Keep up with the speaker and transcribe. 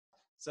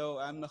So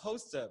I'm the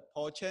host,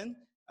 Paul Cheng.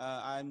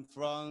 I'm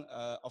from,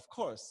 of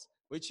course,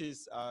 which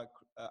is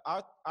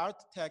Art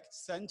Tech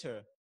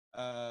Center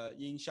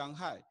in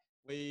Shanghai.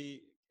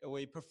 We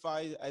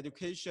provide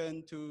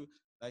education to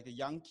like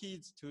young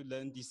kids to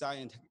learn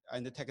design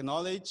and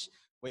technology.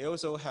 We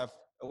also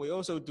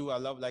do a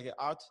lot of like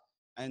art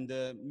and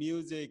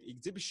music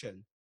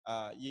exhibition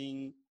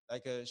in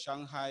like a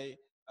Shanghai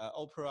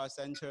Opera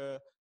Center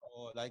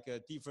or like a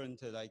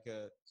different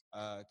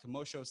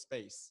commercial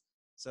space.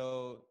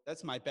 So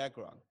that's my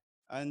background.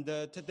 And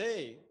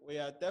today we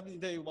are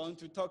definitely want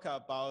to talk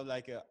about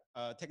like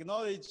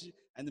technology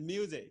and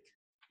music.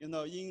 You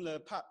know, in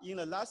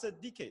the last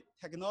decade,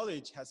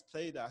 technology has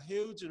played a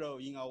huge role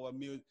in our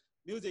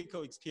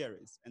musical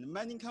experience, and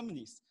many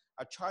companies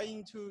are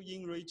trying to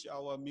enrich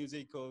our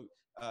musical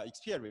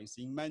experience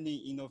in many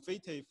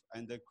innovative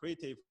and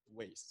creative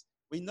ways.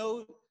 We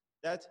know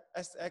that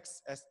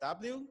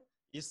SXSW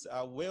is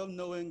a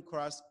well-known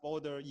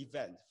cross-border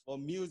event for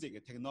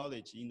music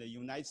technology in the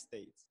United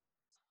States.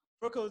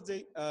 Focus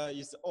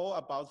is all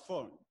about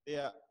fun.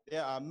 There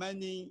are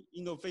many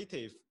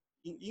innovative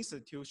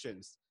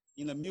institutions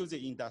in the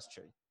music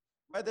industry.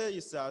 Whether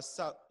it's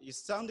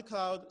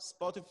SoundCloud,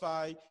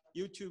 Spotify,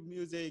 YouTube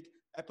Music,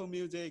 Apple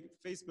Music,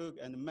 Facebook,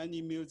 and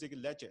many music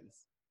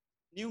legends.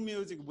 New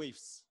music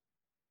waves,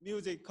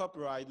 music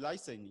copyright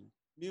licensing,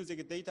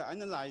 music data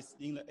analyzed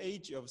in the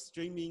age of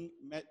streaming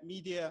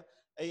media,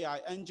 AI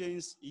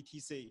engines,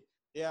 etc.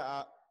 They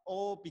are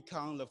all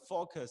become the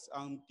focus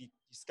on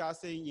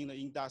discussing in the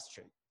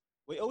industry.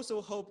 We also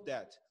hope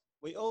that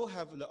we all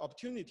have the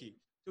opportunity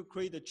to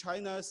create a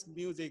China's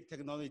music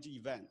technology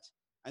event.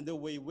 And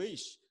we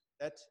wish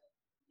that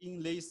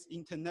in this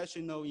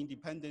International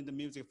Independent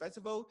Music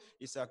Festival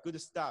is a good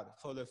start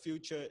for the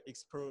future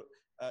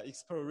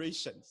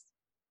explorations.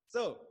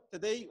 So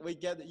today we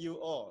get you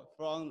all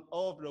from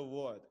all over the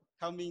world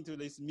coming to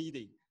this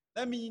meeting.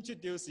 Let me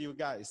introduce you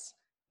guys.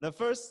 The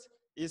first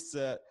is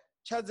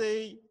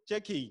Chaz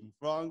Jenkins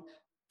from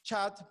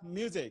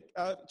Chartmetric.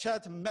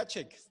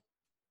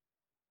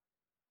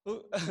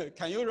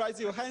 Can you raise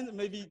your hand?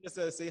 Maybe just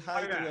say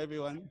hi to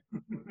everyone.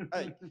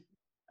 Hi.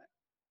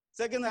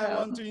 Second, I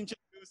want to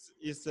introduce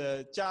is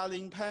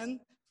Jialing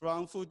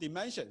from Full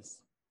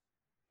Dimensions.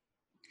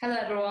 Hello,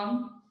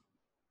 everyone.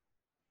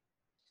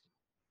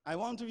 I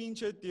want to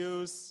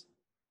introduce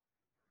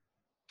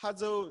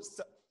Hazel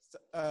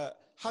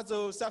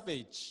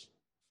Savage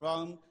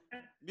from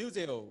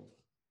Musiio.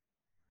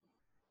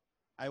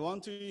 I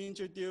want to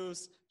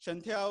introduce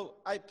Chantal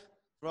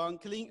from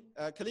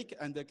Click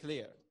and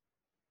Clear.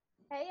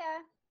 Hey,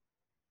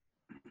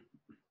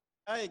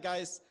 Hi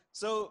guys.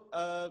 So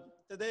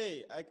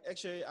today,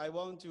 I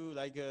want to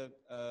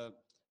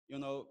you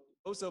know,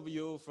 both of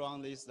you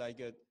from this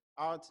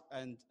art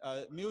and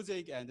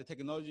music and the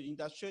technology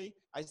industry.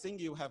 I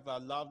think you have a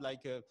lot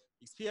of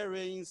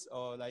experience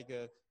or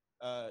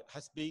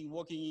has been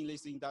working in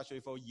this industry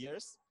for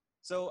years.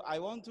 So I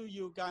want to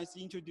you guys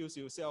introduce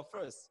yourself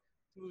first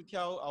to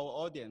tell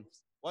our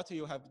audience what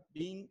you have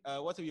been,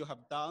 what you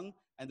have done,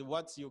 and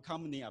what's your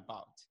company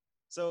about.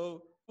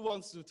 So who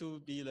wants to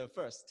be the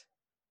first?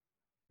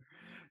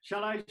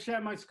 Shall I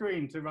share my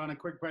screen to run a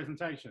quick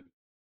presentation?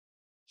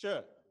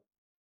 Sure.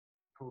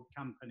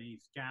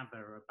 Companies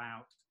gather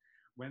about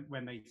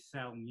when they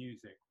sell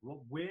music. What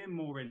we're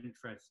more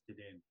interested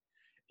in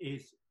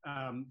is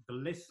the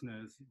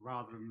listeners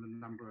rather than the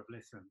number of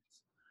listens.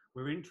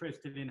 We're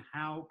interested in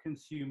how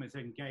consumers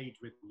engage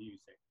with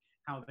music,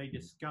 how they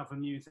discover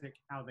music,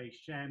 how they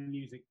share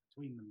music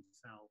between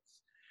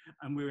themselves.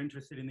 And we're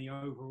interested in the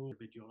overall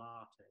individual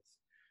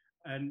artist.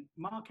 And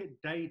market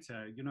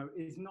data, you know,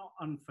 is not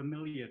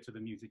unfamiliar to the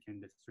music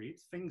industry.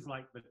 It's things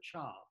like the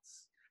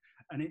charts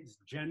and it's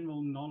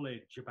general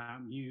knowledge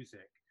about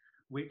music,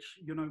 which,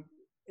 you know,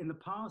 in the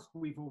past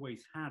we've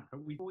always had,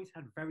 but we've always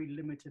had very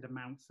limited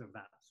amounts of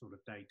that sort of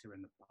data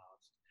in the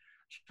past.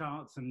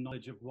 Charts and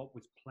knowledge of what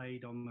was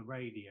played on the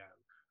radio,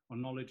 or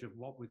knowledge of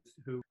what was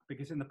who,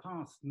 because in the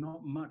past,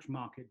 not much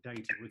market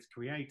data was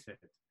created.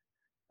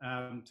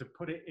 To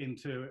put it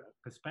into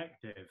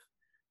perspective,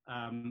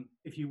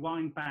 if you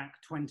wind back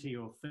 20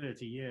 or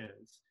 30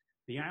 years,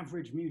 the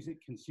average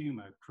music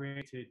consumer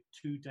created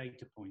 2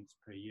 data points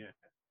per year.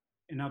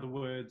 In other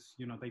words,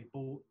 you know, they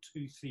bought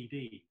 2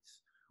 CDs,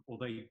 or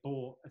they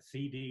bought a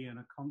CD and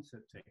a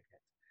concert ticket.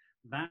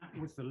 That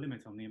was the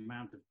limit on the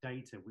amount of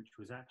data which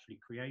was actually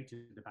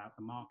created about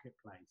the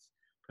marketplace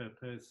per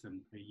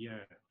person per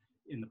year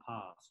in the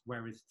past.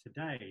 Whereas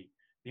today,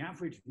 the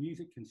average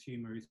music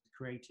consumer is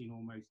creating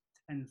almost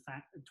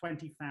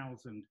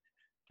 20,000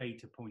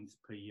 data points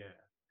per year.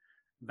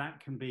 That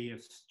can be a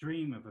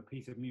stream of a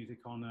piece of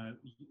music on a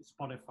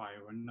Spotify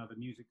or another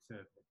music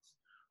service,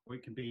 or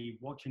it can be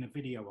watching a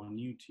video on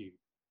YouTube,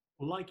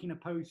 or liking a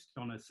post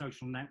on a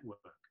social network.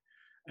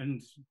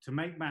 And to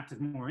make matters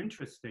more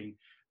interesting,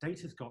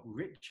 data's got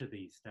richer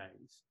these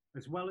days.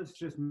 As well as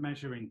just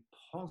measuring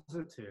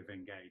positive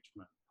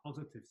engagement,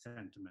 positive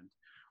sentiment,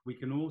 we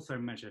can also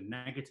measure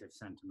negative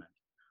sentiment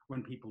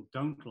when people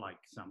don't like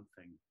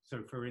something.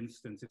 So for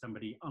instance, if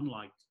somebody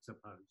unlikes a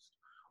post,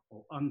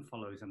 or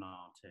unfollows an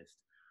artist,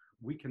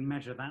 we can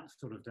measure that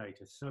sort of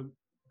data.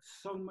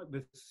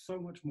 There's so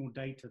much more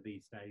data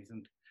these days,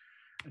 and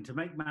to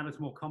make matters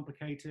more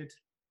complicated,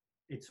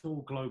 it's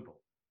all global.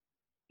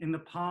 In the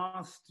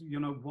past, you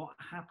know, what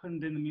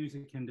happened in the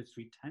music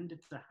industry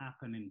tended to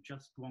happen in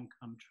just one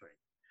country.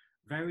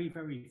 Very,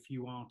 very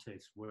few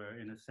artists were,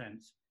 in a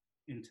sense,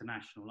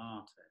 international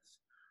artists.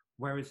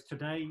 Whereas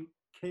today,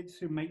 kids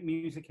who make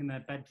music in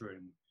their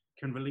bedroom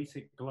can release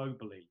it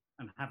globally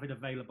and have it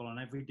available on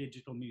every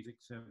digital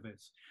music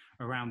service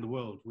around the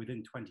world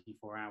within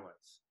 24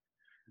 hours.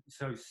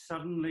 So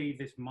suddenly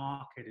this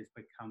market is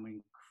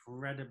becoming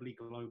incredibly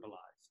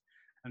globalized.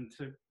 And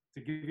to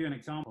give you an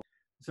example,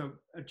 so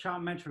at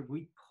Chartmetric,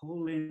 we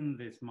pull in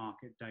this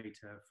market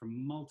data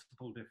from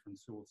multiple different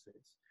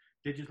sources: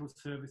 digital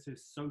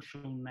services,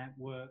 social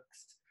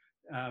networks,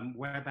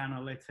 web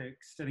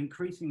analytics, and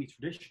increasingly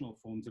traditional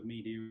forms of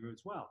media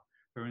as well.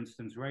 For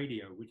instance,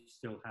 radio, which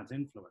still has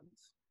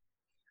influence.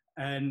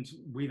 And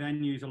we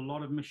then use a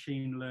lot of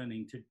machine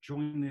learning to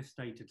join this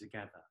data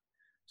together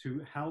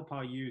to help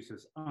our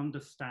users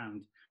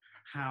understand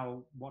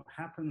how what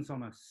happens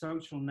on a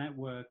social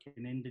network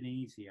in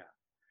Indonesia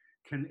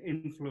can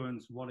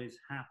influence what is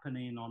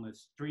happening on a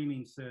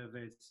streaming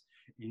service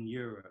in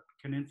Europe,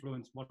 can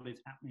influence what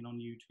is happening on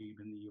YouTube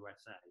in the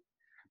USA,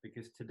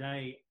 because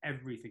today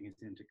everything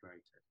is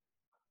integrated.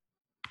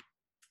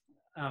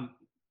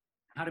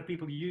 How do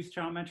people use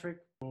Chartmetric?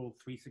 All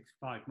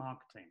 365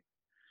 marketing,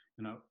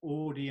 you know,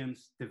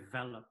 audience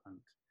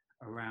development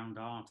around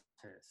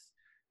artists.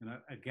 You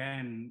know,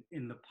 again,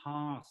 in the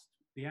past,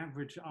 the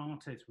average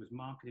artist was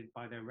marketed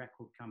by their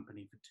record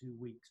company for 2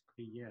 weeks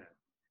per year,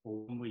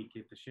 or 1 week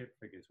if the ship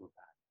figures were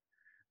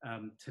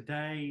bad.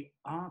 Today,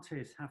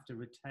 artists have to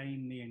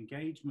retain the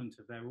engagement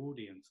of their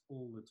audience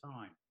all the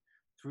time,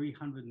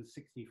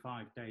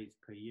 365 days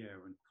per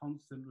year, and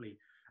constantly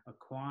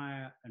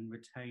acquire and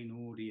retain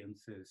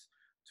audiences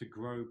to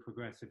grow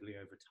progressively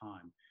over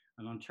time.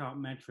 And on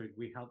Chartmetric,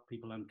 we help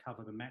people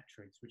uncover the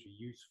metrics which are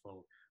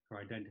useful for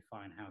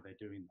identifying how they're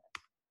doing this.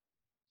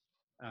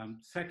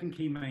 Second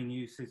key main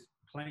use is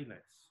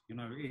playlists. You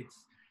know,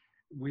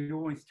 we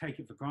always take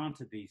it for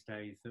granted these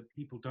days that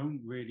people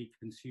don't really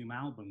consume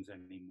albums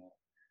anymore.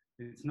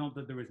 It's not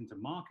that there isn't a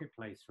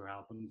marketplace for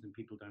albums and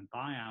people don't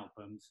buy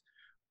albums,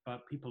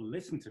 but people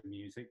listen to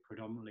music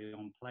predominantly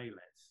on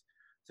playlists.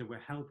 So we're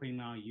helping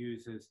our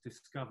users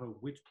discover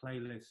which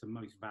playlists are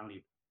most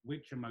valuable,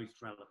 which are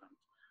most relevant,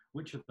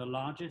 which are the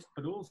largest,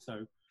 but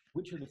also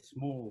which are the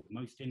small,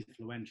 most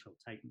influential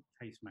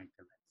tastemaker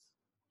lists.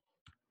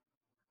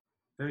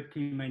 Third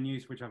key main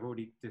use, which I've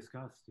already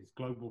discussed, is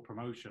global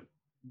promotion.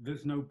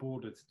 There's no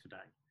borders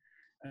today.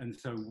 And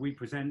so we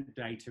present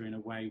data in a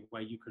way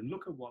where you can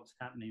look at what's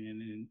happening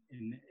in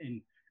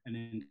an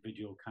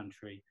individual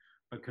country,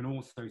 but can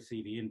also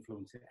see the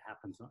influence it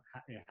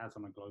has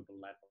on a global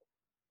level.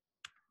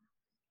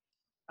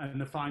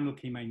 And the final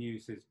key main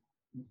use is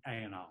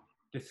A&R,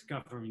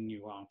 discovering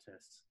new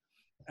artists.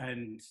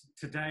 And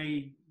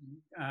today,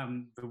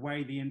 the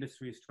way the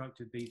industry is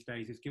structured these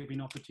days is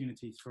giving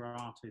opportunities for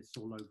artists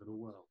all over the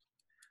world.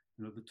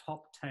 You know, the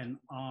top 10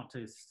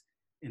 artists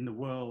in the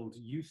world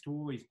used to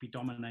always be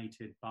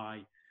dominated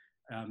by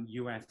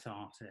US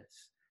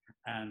artists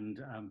and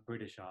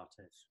British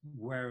artists,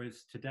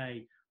 whereas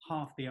today,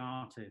 half the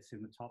artists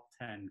in the top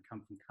 10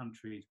 come from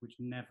countries which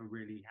never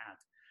really had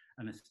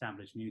an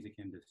established music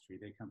industry.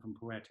 They come from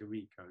Puerto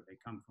Rico, they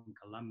come from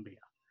Colombia,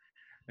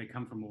 they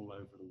come from all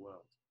over the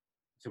world.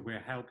 So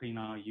we're helping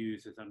our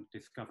users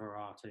discover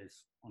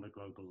artists on a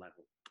global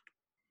level.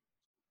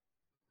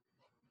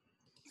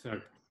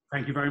 So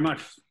thank you very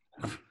much.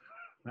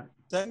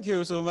 Thank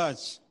you so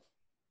much.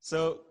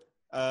 So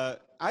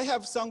I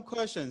have some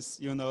questions.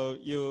 You know,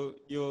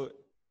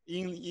 in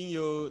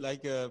your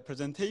like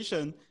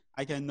presentation,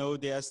 I can know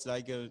there's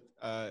like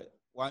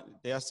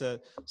there's a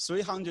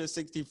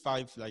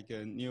 365 like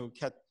a new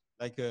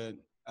like a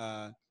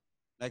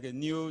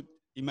new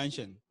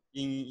dimension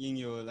in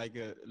your like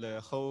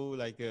the whole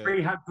like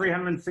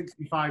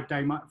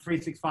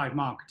 365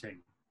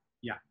 marketing.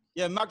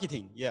 Yeah,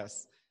 marketing.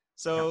 Yes.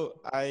 So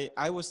yeah.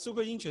 I was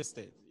super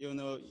interested. You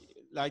know,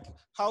 like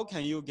how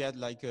can you get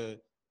like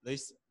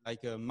this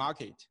like a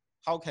market?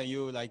 How can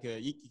you like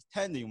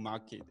extend your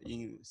market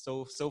in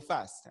so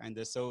fast and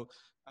so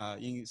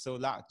in so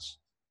large?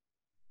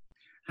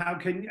 How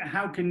can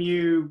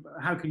you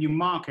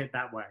market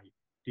that way?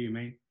 Do you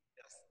mean?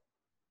 Yes.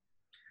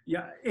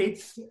 Yeah,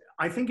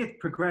 I think it's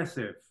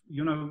progressive.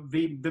 You know,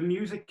 the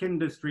music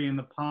industry in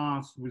the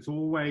past was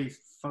always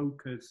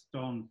focused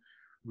on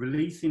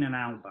releasing an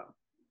album,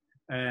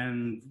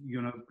 and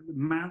you know,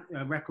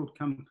 a record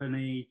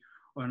company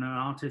or an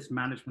artist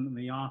management and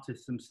the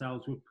artists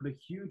themselves would put a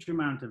huge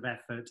amount of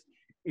effort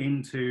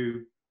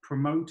into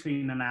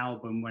promoting an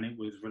album when it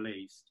was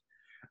released,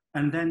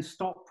 and then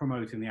stop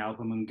promoting the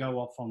album and go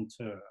off on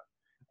tour.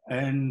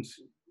 And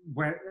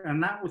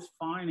that was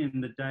fine in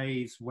the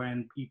days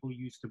when people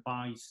used to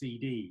buy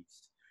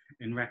CDs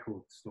in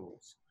record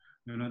stores.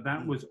 You know,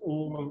 that was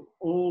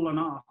all an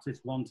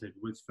artist wanted,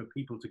 was for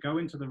people to go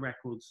into the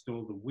record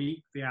store the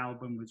week the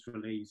album was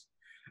released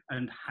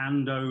and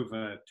hand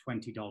over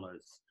 $20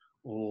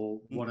 or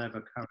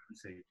whatever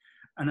currency.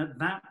 And at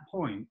that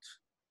point,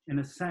 in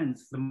a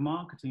sense, the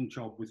marketing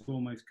job was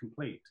almost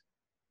complete,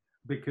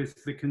 because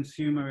the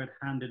consumer had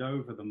handed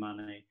over the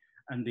money,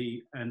 and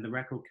the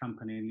record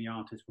company and the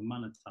artist were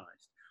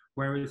monetized.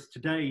 Whereas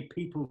today,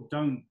 people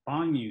don't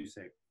buy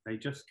music, they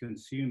just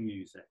consume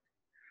music.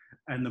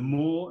 And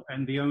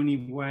the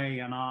only way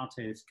an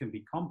artist can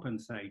be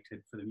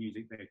compensated for the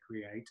music they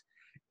create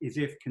is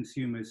if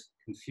consumers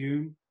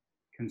consume,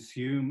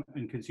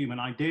 and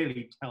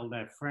ideally tell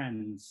their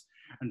friends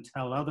and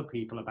tell other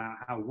people about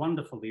how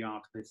wonderful the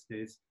artist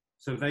is,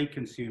 so they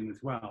consume as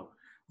well.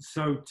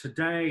 So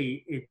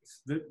today,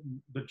 it's the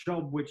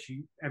job which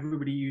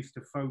everybody used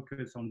to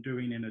focus on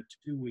doing in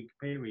a 2-week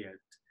period,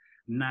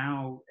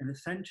 now and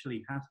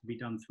essentially has to be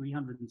done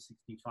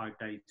 365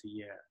 days a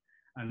year,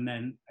 and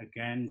then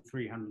again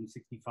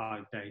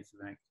 365 days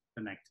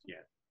the next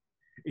year.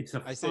 It's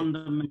a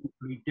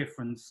fundamentally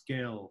different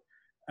skill,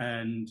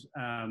 and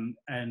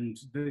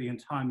the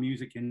entire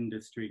music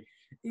industry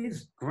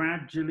is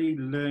gradually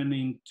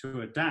learning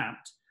to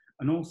adapt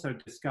and also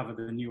discover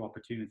the new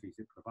opportunities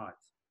it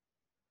provides.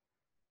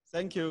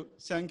 Thank you,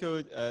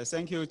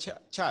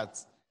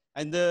 Chaz.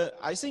 And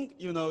I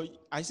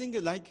think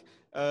like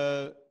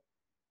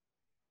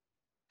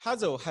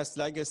Hazel has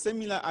like a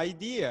similar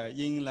idea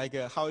in like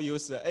how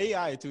use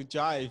AI to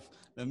drive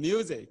the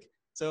music.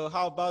 So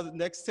how about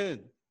next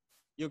turn?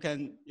 You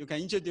can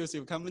introduce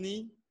your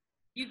company.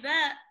 You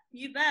bet.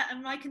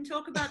 And I can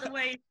talk about the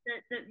ways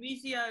that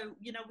Musiio,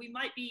 you know, we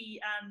might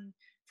be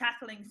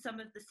tackling some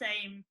of the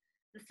same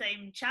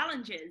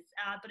challenges,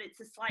 but it's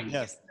a slightly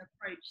different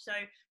approach. So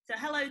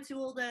hello to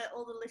all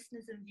the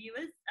listeners and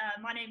viewers.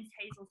 My name's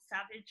Hazel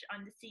Savage.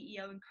 I'm the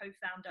CEO and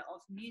co-founder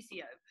of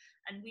Musiio,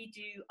 and we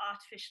do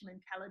artificial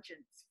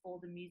intelligence for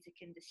the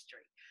music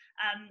industry.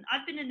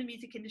 I've been in the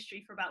music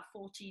industry for about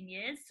 14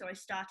 years. So I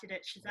started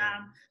at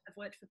Shazam. I've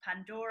worked for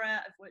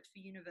Pandora. I've worked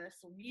for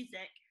Universal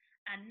Music.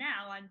 And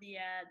now I'm the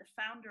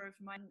founder of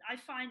mine. I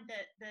find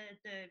that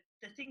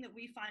the thing that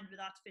we find with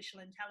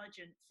artificial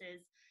intelligence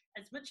is,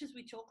 as much as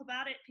we talk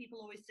about it,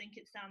 people always think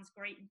it sounds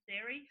great in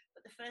theory,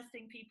 but the first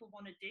thing people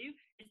want to do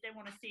is they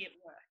want to see it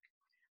work.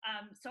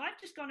 So I've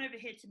just gone over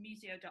here to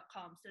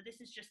Musiio.com. So this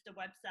is just a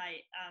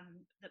website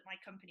that my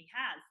company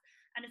has.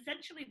 And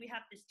essentially we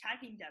have this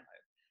tagging demo.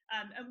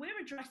 And we're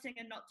addressing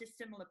a not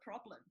dissimilar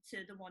problem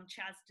to the one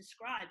Chaz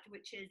described,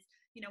 which is,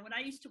 you know, when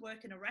I used to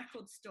work in a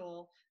record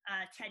store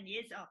 10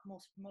 years,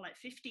 more like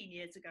 15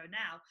 years ago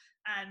now,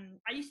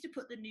 I used to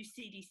put the new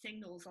CD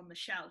singles on the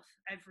shelf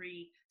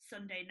every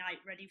Sunday night,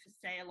 ready for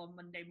sale on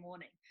Monday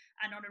morning.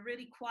 And on a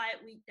really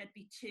quiet week, there'd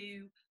be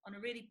 2. On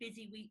a really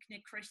busy week near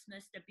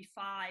Christmas, there'd be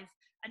 5.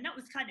 And that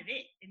was kind of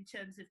it in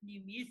terms of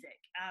new music,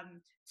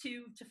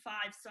 2 to 5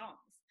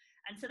 songs.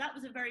 And so that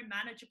was a very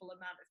manageable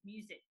amount of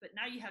music. But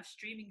now you have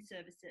streaming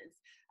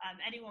services,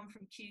 anyone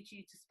from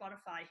QQ to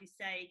Spotify, who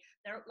say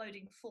they're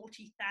uploading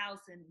 40,000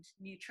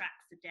 new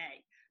tracks a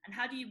day. And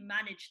how do you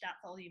manage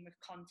that volume of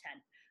content?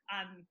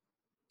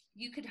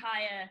 You could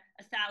hire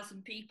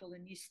 1,000 people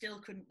and you still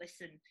couldn't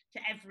listen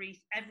to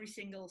every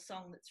single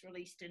song that's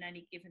released in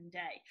any given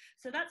day.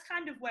 So that's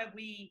kind of where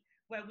we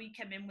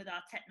come in with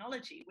our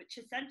technology, which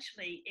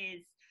essentially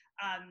is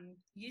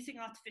using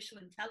artificial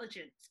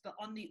intelligence, but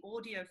on the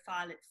audio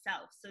file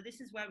itself. So this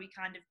is where we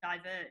kind of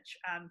diverge.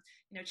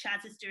 You know,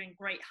 Chaz is doing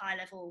great high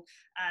level,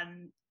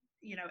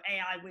 you know,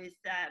 AI with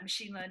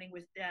machine learning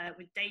with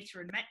data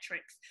and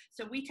metrics.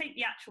 So we take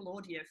the actual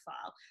audio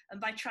file,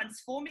 and by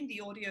transforming the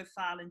audio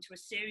file into a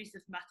series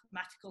of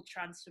mathematical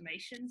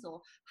transformations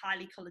or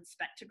highly colored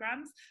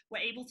spectrograms, we're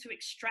able to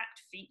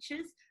extract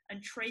features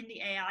and train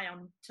the AI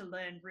on to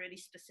learn really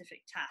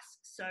specific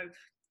tasks. So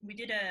we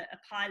did a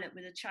pilot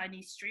with a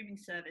Chinese streaming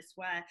service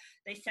where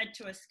they said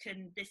to us,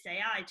 can this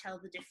AI tell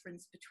the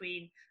difference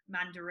between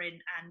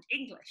Mandarin and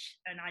English?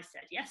 And I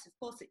said, yes, of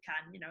course it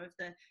can. You know, if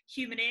the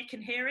human ear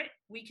can hear it,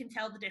 we can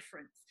tell the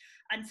difference.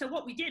 And so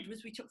what we did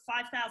was we took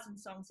 5,000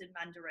 songs in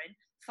Mandarin,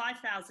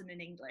 5,000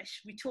 in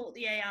English. We taught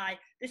the AI,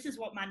 this is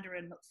what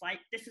Mandarin looks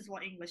like, this is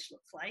what English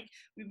looks like.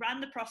 We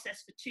ran the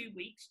process for 2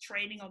 weeks,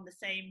 training on the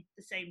same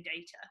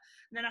data.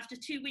 And then after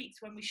 2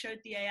 weeks, when we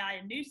showed the AI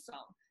a new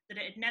song that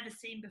it had never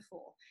seen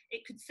before,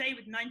 it could say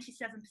with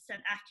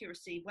 97%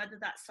 accuracy whether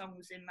that song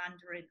was in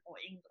Mandarin or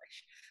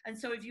English. And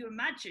so if you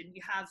imagine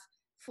you have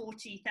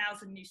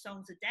 40,000 new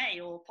songs a day,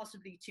 or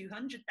possibly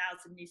 200,000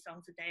 new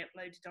songs a day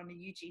uploaded on a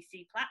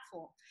UGC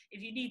platform,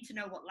 if you need to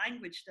know what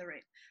language they're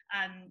in,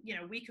 you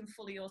know, we can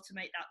fully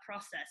automate that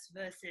process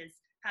versus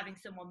having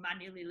someone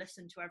manually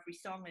listen to every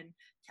song and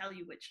tell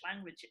you which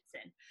language it's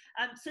in.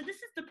 So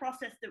this is the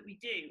process that we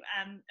do.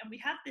 And we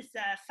have this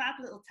fab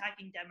little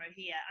tagging demo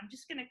here. I'm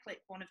just going to click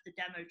one of the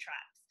demo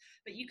tracks.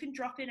 but you can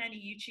drop in any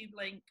YouTube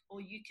link,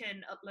 or you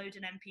can upload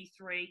an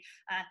MP3,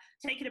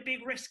 taking a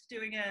big risk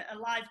doing a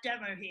live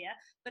demo here.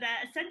 But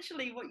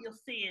essentially what you'll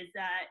see is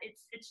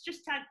it's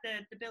just tagged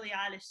the Billie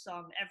Eilish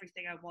song,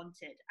 Everything I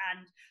Wanted.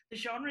 And the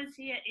genres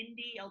here,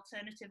 indie,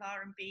 alternative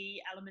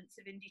R&B, elements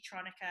of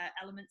indie-tronica,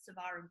 elements of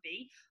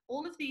R&B,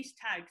 all of these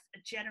tags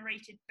are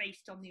generated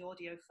based on the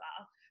audio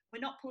file. We're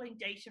not pulling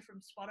data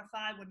from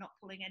Spotify. We're not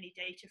pulling any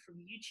data from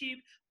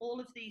YouTube. All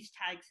of these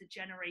tags are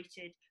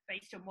generated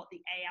based on what the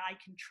AI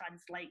can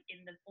translate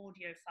in the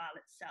audio file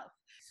itself.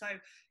 So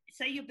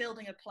say you're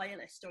building a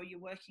playlist, or you're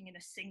working in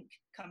a sync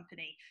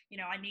company. You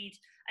know, I need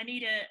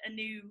a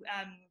new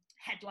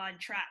headline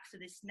track for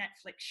this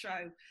Netflix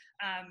show,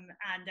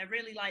 and I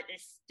really like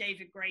this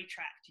David Gray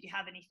track. Do you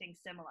have anything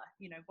similar?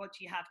 You know, what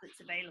do you have that's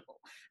available?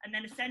 And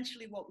then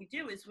essentially what we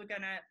do is we're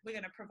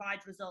gonna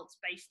provide results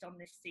based on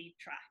this seed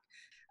track.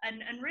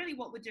 And really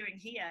what we're doing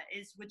here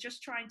is we're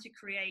just trying to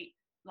create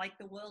like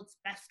the world's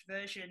best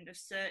version of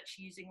search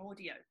using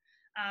audio.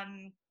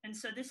 And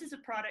so this is a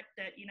product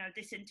that, you know,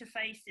 this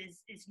interface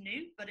is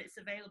new, but it's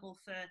available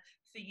for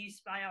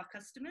use by our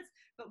customers.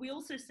 But we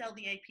also sell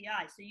the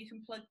API, so you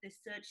can plug this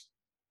search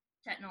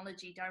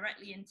technology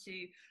directly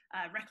into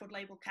record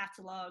label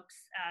catalogs,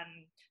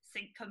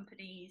 sync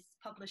companies,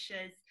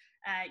 publishers,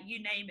 you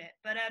name it.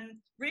 But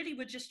really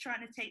we're just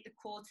trying to take the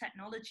core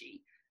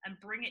technology and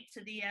bring it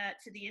to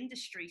the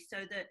industry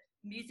so that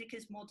music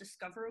is more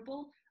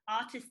discoverable.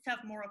 Artists have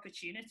more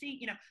opportunity.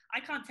 You know,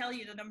 I can't tell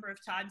you the number of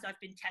times I've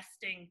been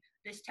testing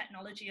this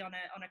technology on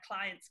a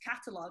client's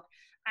catalog,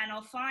 and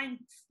I'll find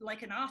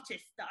like an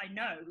artist that I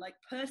know, like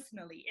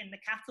personally in the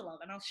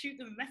catalog, and I'll shoot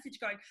them a message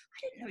going, I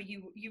didn't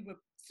know you were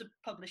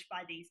published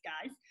by these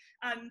guys.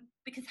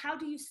 Because how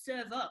do you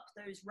serve up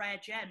those rare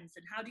gems,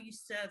 and how do you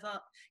serve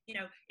up, you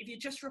know, if you're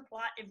just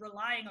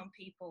relying on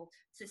people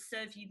to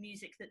serve you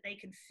music that they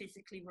can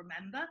physically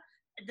remember,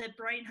 the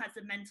brain has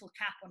a mental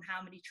cap on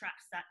how many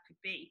tracks that could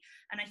be.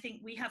 And I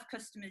think we have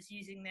customers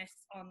using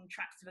this on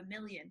tracks of 1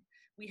 million.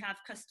 We have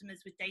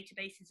customers with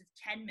databases of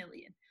 10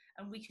 million,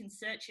 and we can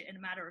search it in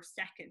a matter of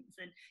seconds.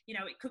 And, you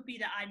know, it could be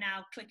that I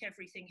now click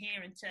everything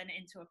here and turn it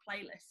into a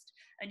playlist.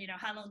 And, you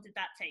know, how long did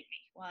that take me?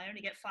 Well, I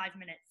only get 5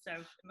 minutes, so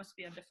it must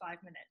be under 5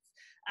 minutes.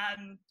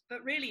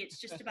 But really, it's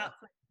just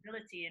about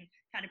flexibility and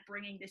kind of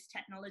bringing this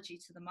technology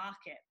to the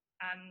market.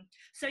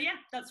 So yeah,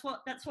 that's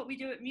what we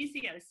do at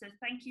Musiio. So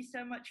thank you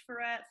so much for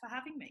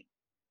having me.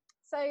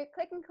 So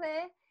Click and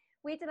Clear,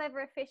 we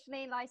deliver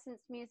officially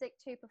licensed music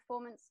to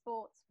performance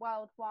sports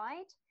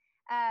worldwide,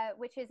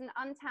 which is an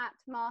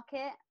untapped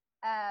market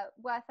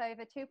worth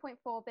over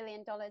 $2.4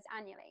 billion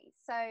annually.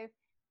 So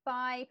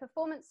by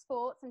performance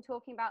sports, I'm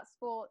talking about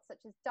sports such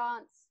as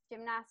dance,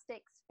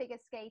 gymnastics, figure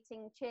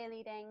skating,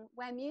 cheerleading,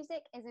 where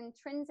music is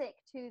intrinsic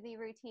to the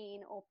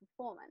routine or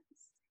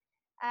performance.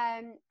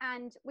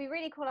 And we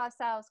really call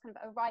ourselves kind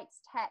of a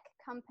rights tech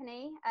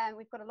company.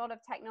 We've got a lot of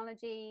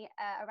technology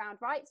around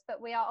rights,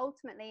 but we are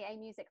ultimately a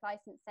music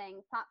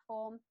licensing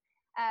platform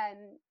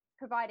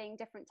providing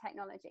different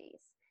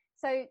technologies.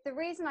 So the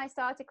reason I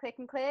started Click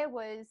and Clear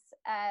was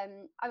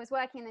I was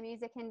working in the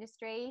music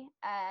industry,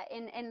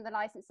 in the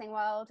licensing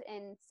world,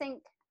 in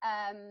sync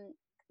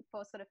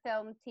for sort of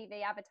film,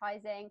 TV,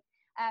 advertising,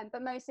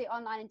 but mostly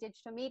online and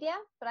digital media.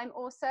 But I'm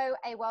also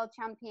a world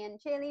champion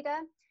cheerleader,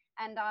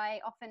 and I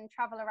often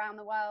travel around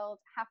the world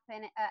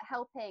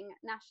helping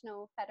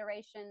national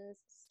federations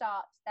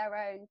start their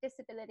own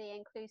disability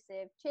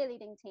inclusive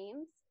cheerleading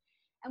teams.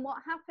 And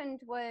what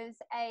happened was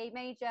a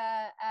major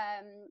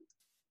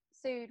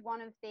sued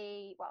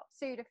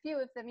a few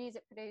of the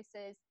music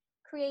producers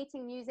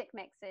creating music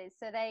mixes.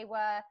 So they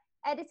were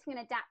editing and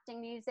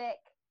adapting music,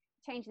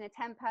 changing the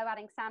tempo,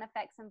 adding sound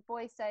effects and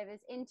voiceovers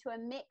into a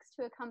mix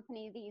to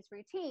accompany these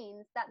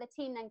routines that the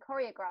team then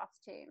choreographed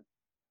to.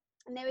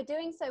 And they were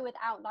doing so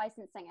without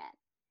licensing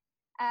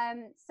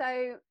it.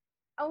 So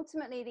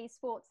ultimately these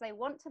sports, they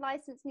want to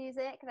license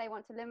music, they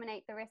want to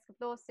eliminate the risk of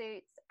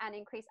lawsuits and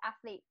increase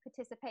athlete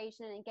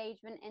participation and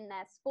engagement in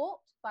their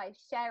sport by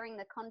sharing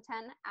the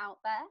content out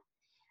there.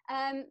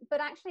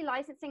 But actually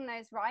licensing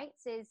those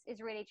rights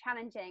is really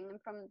challenging.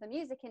 And from the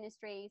music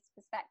industry's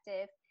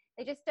perspective,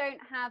 they just don't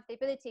have the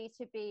ability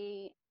to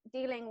be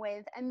dealing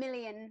with 1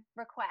 million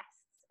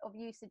requests of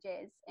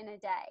usages in a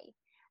day.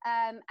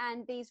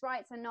 And these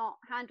rights are not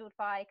handled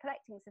by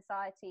collecting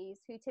societies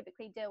who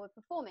typically deal with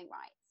performing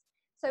rights.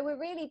 So we're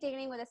really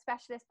dealing with a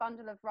specialist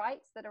bundle of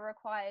rights that are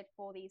required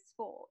for these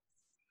sports.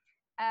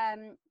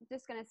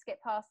 Just going to skip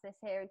past this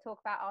here and talk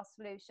about our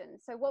solution.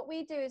 So what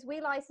we do is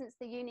we license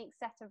the unique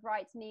set of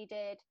rights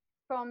needed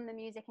from the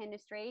music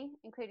industry,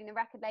 including the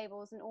record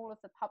labels and all of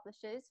the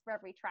publishers for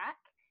every track.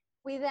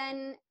 We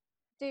then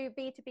do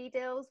B2B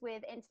deals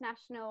with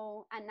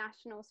international and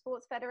national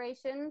sports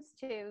federations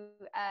to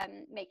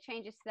make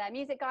changes to their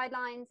music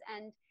guidelines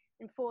and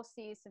enforce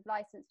the use of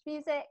licensed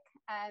music,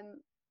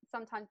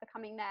 sometimes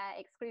becoming their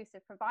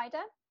exclusive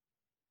provider.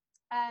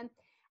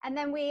 And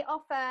then we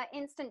offer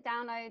instant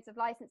downloads of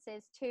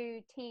licenses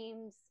to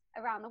teams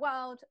around the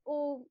world,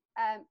 all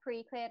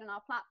pre-cleared on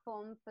our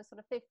platform for sort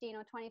of $15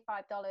 or $25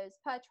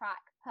 per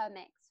track per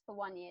mix for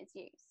 1 year's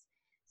use.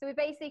 So we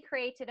basically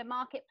created a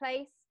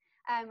marketplace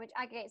which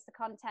aggregates the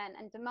content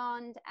and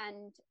demand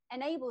and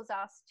enables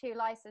us to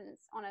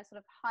license on a sort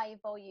of high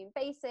volume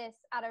basis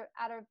at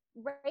a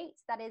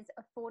rate that is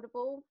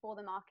affordable for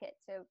the market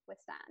to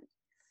withstand.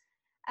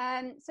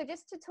 So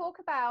just to talk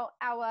about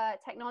our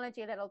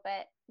technology a little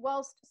bit,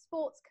 whilst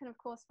sports can of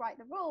course write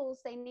the rules,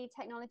 they need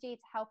technology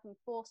to help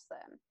enforce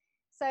them.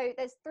 So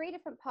there's 3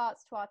 different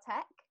parts to our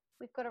tech.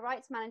 We've got a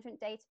rights management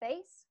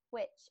database,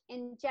 which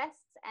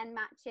ingests and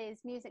matches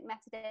music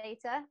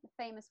metadata, the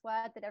famous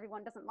word that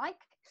everyone doesn't like.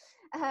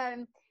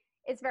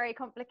 It's very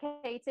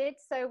complicated.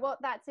 So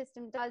what that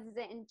system does is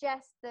it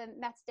ingests the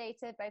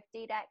metadata, both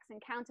DDEX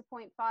and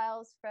counterpoint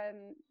files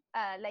from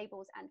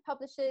labels and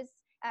publishers,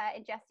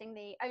 ingesting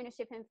the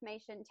ownership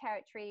information,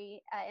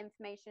 territory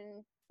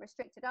information,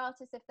 restricted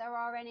artists if there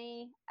are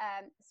any,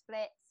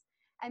 splits,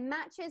 and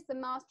matches the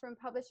master and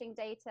publishing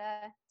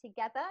data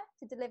together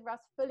to deliver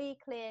us fully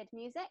cleared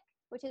music,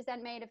 which is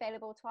then made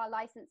available to our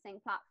licensing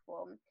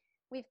platform.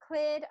 We've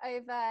cleared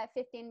over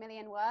 15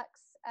 million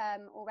works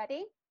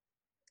already,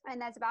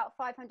 and there's about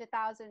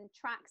 500,000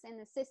 tracks in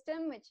the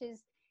system, which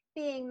is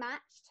being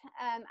matched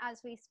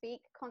as we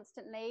speak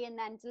constantly, and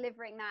then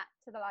delivering that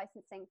to the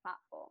licensing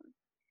platform.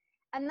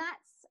 And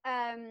that's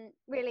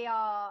really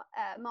our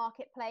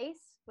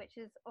marketplace, which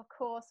is, of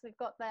course, we've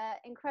got the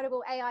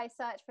incredible AI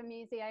search from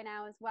Musiio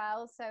now as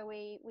well. So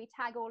we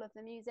tag all of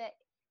the music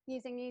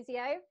using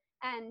Musiio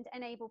and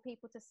enable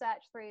people to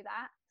search through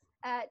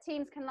that.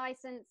 Teams can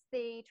license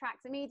the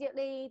tracks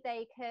immediately.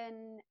 They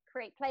can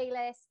create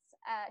playlists,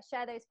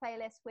 share those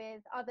playlists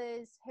with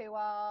others who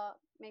are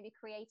maybe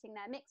creating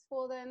their mix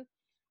for them.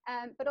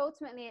 But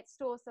ultimately, it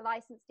stores the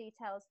license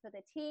details for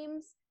the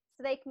teams,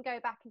 so they can go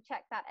back and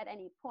check that at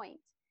any point.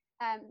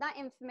 That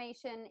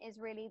information is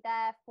really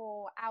there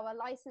for our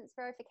license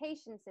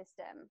verification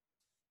system,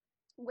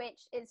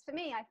 which is, for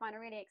me, I find a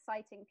really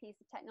exciting piece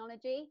of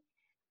technology.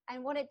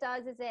 And what it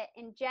does is it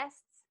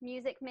ingests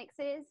music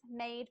mixes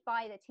made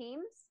by the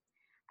teams.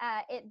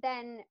 It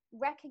then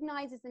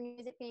recognizes the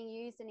music being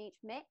used in each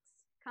mix,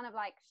 kind of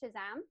like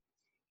Shazam.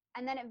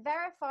 And then it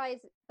verifies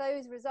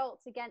those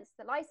results against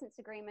the license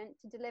agreement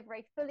to deliver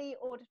a fully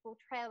auditable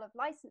trail of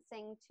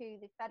licensing to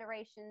the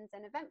federations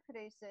and event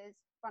producers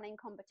running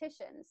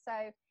competitions.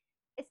 So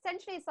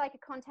essentially it's like a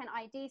content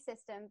ID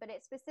system, but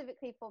it's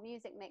specifically for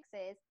music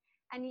mixes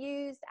and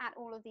used at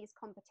all of these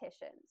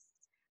competitions.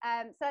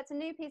 So that's a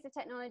new piece of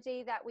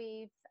technology that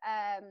we've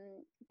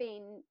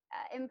been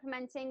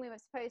implementing. We were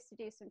supposed to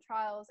do some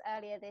trials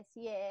earlier this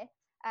year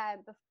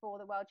before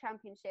the World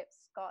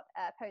Championships got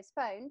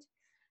postponed.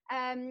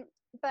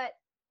 But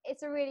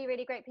it's a really,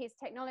 really great piece of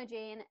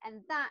technology,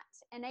 and that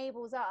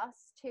enables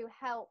us to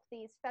help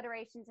these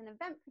federations and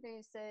event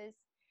producers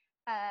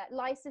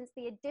license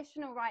the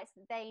additional rights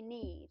that they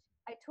need.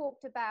 I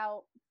talked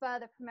about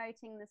further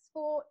promoting the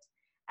sport,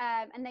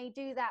 and they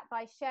do that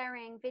by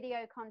sharing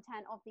video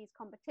content of these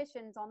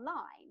competitions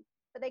online,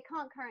 but they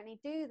can't currently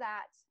do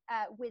that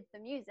with the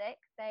music.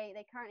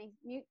 They currently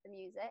mute the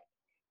music,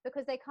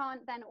 because they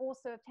can't then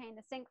also obtain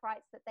the sync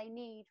rights that they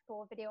need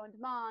for video on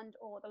demand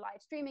or the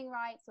live streaming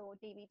rights or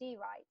DVD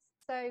rights.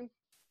 So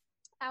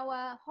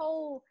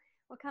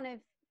we're kind of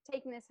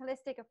taking this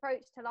holistic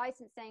approach to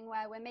licensing,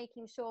 where we're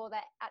making sure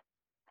that at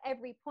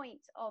every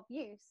point of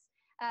use,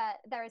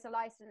 there is a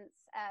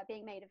license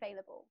being made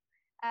available.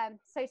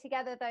 So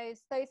together,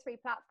 those 3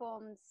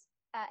 platforms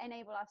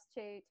enable us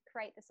to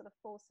create the sort of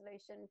full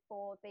solution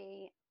for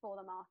the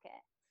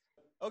market.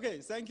 Okay,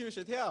 thank you,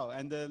 Chantal.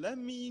 And let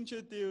me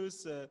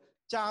introduce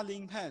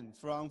Jialing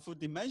from Food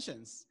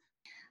Dimensions.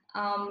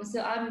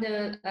 So I'm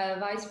the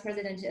Vice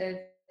President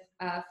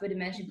of Food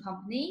Dimension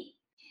Company.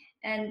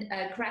 And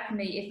correct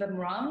me if I'm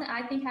wrong,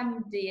 I think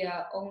I'm the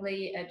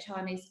only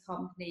Chinese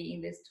company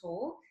in this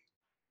talk,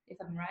 if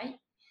I'm right.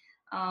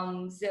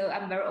 So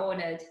I'm very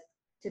honored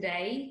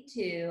today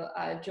to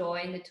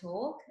join the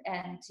talk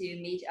and to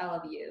meet all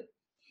of you.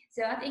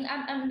 So I think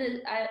I'm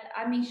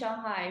in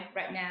Shanghai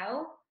right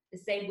now. The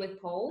same with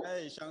Paul.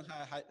 Hey,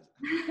 Shanghai. Hi.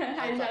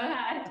 Hi,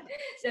 Shanghai.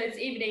 So it's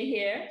evening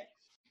here.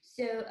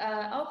 So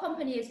our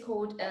company is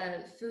called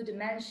Food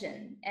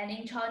Dimension, and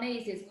in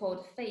Chinese it's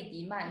called 费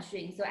迪慢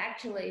训. So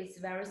actually it's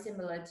very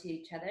similar to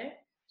each other.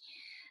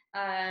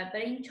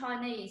 But in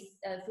Chinese,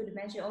 Food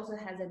Dimension also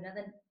has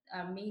another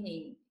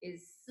meaning,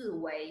 is 四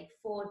维,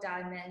 4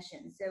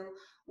 dimensions. So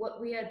what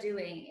we are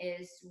doing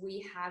is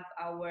we have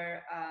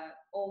our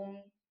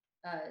own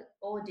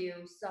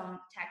audio sound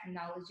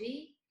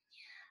technology.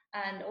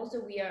 And also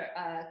we are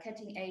a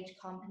cutting edge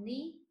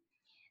company.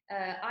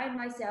 I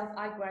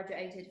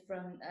graduated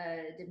from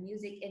the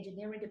music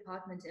engineering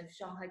department of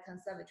Shanghai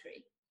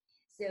Conservatory.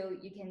 So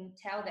you can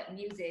tell that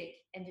music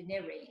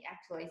engineering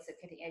actually is a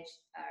cutting edge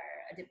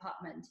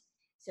department.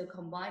 So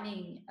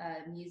combining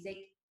music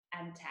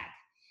and tech.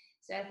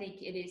 So I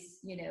think it is,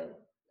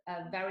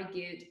 a very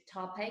good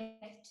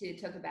topic to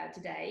talk about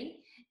today,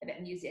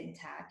 about music and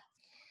tech.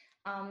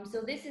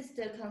 So this is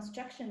the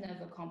construction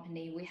of a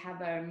company. We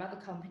have a mother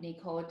company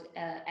called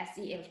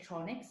SE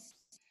Electronics.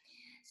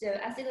 So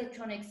SE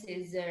Electronics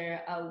is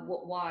a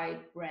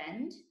worldwide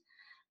brand.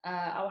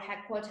 Our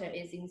headquarters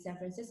is in San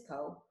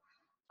Francisco,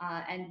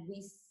 and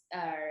we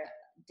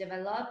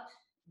develop,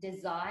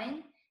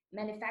 design,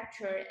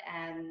 manufacture,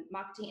 and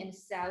marketing and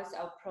sales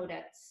our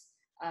products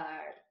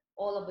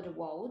all over the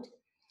world.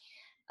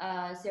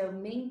 So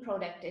main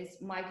product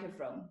is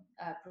microphone,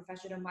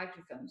 professional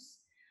microphones.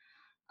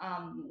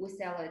 We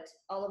sell it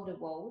all over the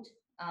world,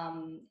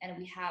 and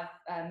we have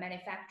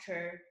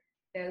manufactured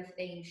both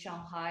in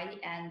Shanghai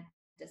and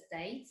the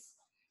States.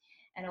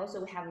 And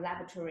also we have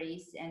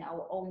laboratories and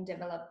our own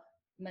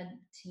development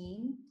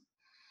team.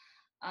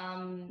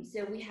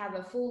 So we have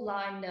a full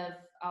line of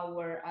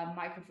our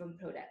microphone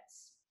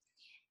products.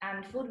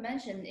 And Food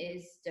Dimension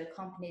is the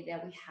company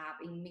that we have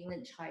in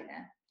mainland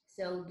China.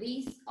 So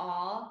these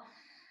are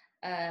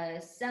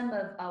some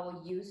of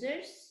our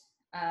users.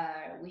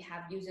 We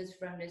have users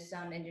from the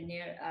sound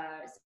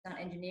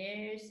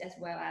engineers as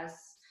well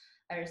as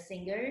our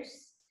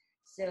singers.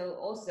 So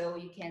also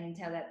you can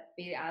tell that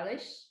Billie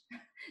Eilish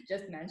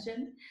just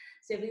mentioned.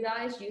 So Billie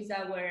Eilish use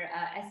our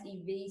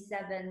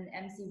SEV7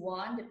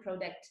 MC1, the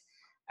product,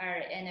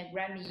 in a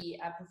Grammy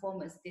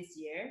performance this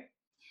year.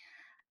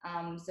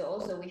 So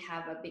also we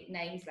have big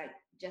names like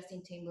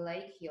Justin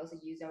Timberlake. He also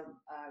use our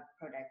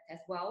product as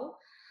well.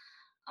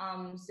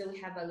 So we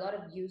have a lot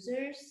of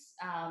users,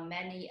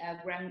 many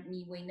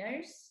Grammy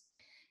winners.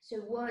 So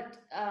what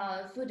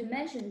Food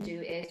Dimension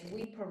do is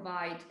we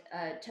provide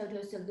a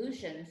total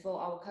solution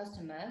for our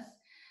customers,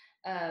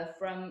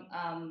 from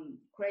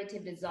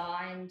creative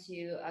design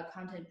to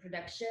content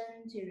production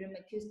to room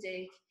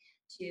acoustic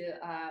to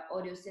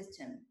audio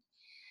system.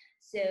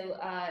 So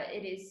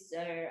it is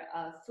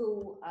a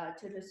full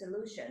total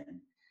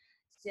solution.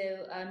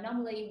 So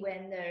normally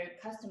when the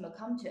customer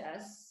come to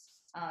us,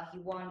 he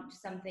wants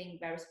something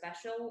very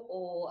special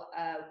or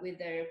with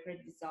their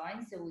creative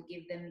design. So we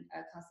give them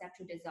a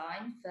conceptual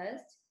design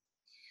first.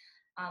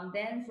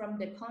 Then from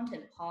the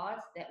content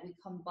part that we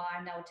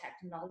combine our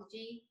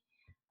technology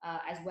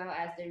as well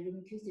as the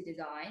room acoustic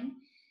design.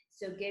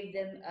 So give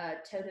them a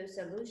total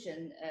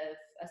solution of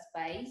a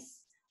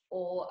space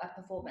or a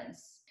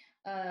performance.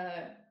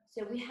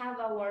 So we have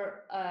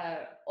our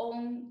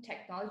own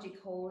technology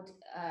called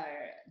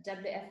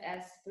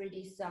WFS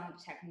 3D sound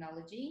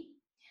technology.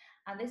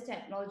 And this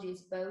technology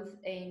is both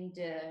in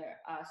the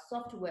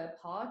software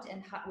part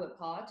and hardware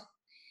part.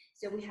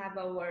 So we have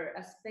our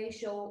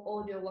spatial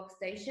audio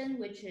workstation,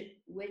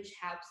 which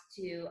helps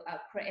to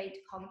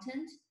create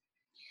content.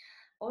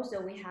 Also,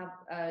 we have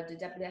the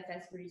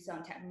WFS 3D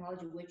sound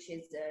technology, which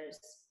is a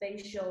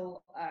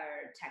spatial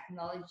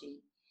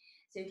technology.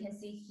 So you can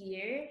see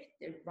here,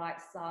 the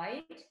right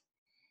side.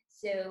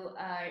 So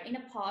in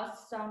the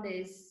past, sound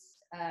is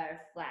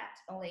flat,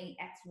 only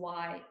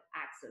XY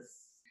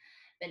axis.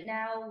 But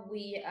now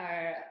we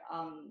are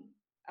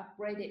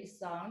upgraded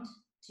sound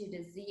to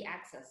the Z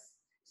axis.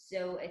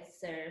 So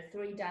it's a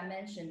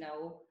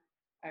three-dimensional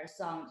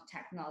sound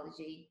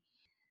technology.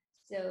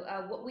 So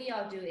what we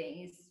are doing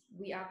is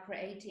we are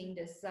creating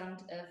the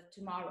sound of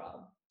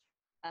tomorrow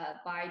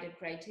by the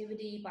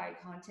creativity, by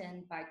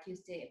content, by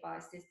acoustic, by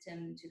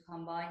system to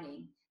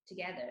combining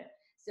together.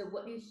 So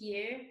what you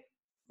hear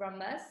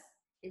from us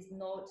is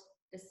not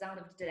the sound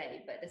of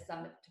today, but the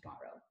sound of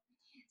tomorrow.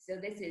 So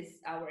this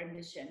is our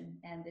ambition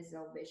and this is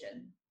our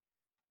vision.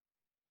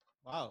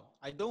 Wow,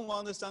 I don't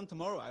want the sound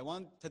tomorrow. I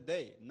want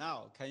today,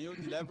 now. Can you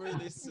elaborate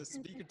this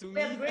speaker to me?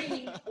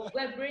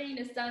 We're bringing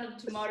the sound of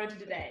tomorrow to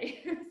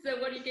today. So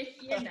what you can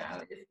hear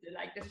now is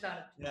like the sound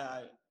of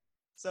tomorrow. Yeah.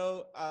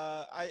 So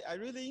I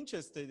really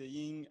interested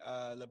in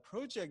the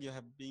project you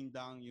have been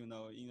done, you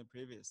know, in the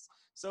previous.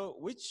 So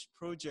which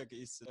project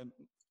is the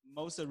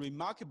most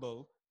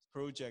remarkable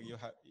project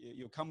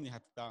your company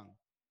have done?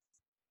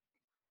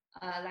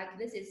 Like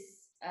this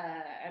is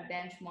a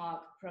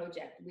benchmark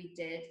project we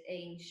did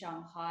in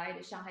Shanghai,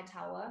 the Shanghai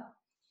Tower.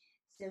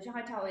 So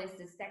Shanghai Tower is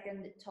the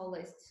second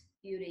tallest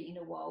building in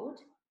the world.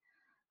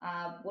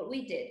 What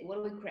we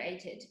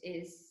created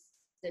is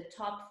the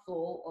top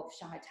floor of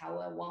Shanghai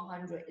Tower,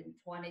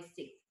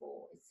 126th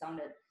floor. It's on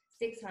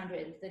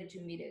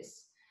 632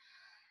 meters.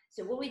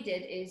 So what we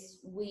did is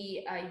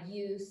we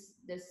use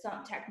the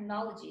sound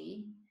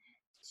technology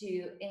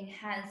to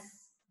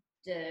enhance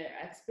the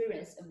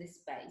experience of this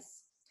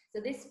space. So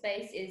this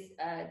space is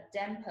a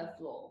damper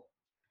floor.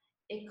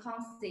 It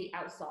can't see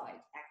outside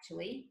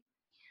actually.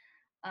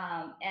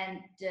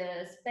 And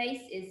the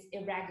space is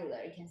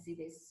irregular. You can see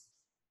this.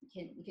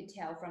 You can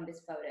tell from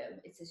this photo.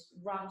 It's a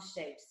round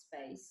shaped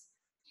space.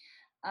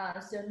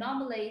 So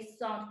normally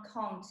sound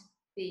can't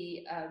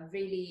be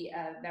really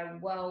very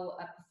well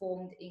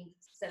performed in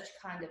such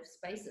kind of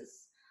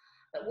spaces.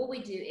 But what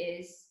we do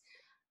is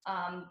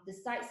the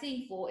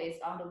sightseeing floor is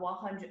on the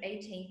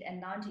 118th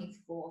and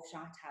 19th floor of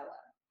Shanghai Tower.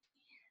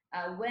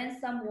 When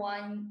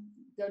someone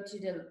go to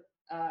the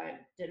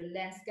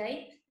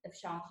landscape of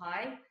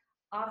Shanghai,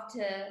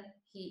 after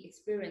he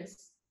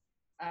experienced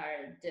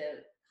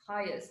the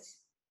highest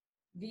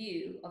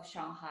view of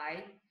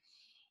Shanghai,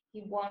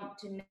 he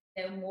wants to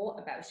know more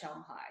about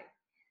Shanghai.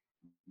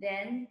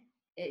 Then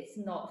it's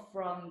not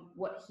from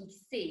what he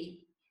sees,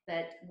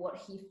 but what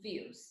he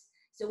feels.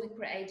 So we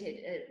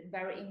created a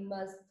very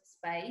immersed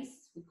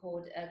space we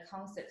called a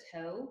concert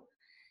hall,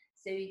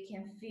 so you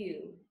can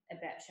feel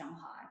about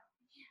Shanghai.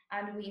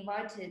 And we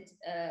invited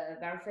a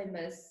very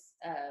famous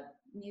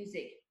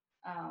music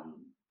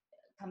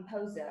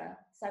composer,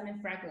 Simon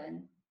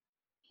Franklin.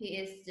 He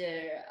is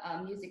the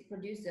music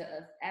producer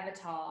of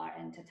Avatar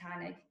and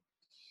Titanic.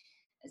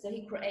 So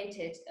he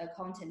created a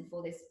content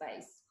for this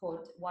space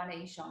called One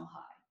in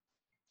Shanghai.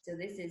 So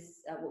this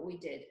is what we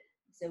did.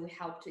 So we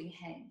helped to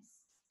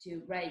enhance,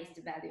 to raise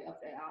the value of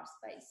the art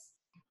space.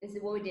 This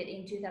is what we did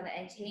in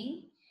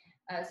 2018.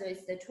 So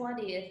it's the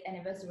 20th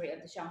anniversary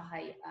of the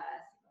Shanghai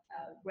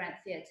Grand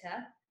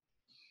Theatre.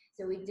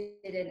 So we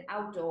did an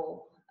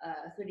outdoor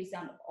 3D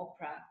sound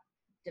opera,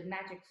 The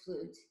Magic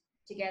Flute,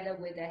 together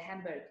with the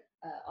Hamburg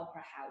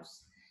Opera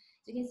House.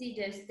 So you can see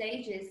the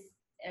stage is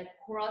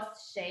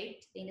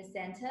cross-shaped in the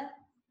center,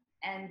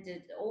 and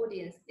the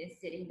audience is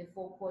sitting in the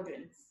 4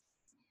 quadrants.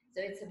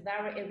 So it's a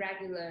very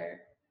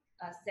irregular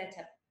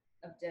setup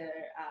of the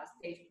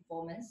stage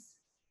performance.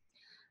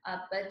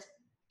 But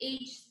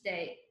each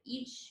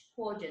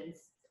quadrant,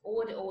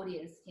 all the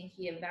audience can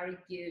hear very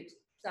good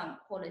sound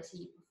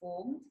quality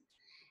performed.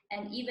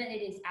 And even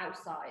it is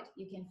outside,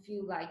 you can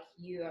feel like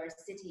you are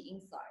sitting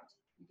inside.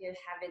 You can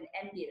have an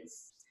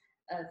ambience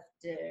of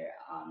the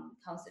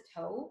concert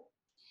hall.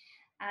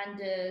 And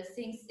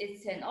since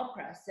it's an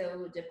opera,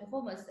 so the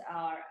performers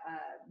are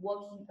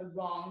walking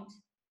around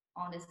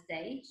on the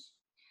stage.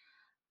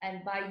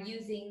 And by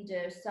using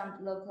the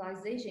sound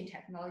localization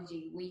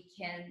technology, we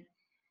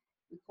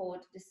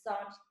record the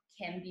sound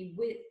can be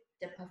with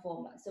the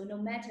performer. So no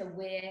matter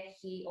where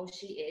he or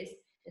she is,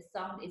 the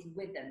sound is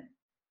with them.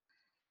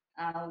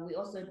 We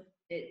also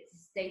did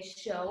stage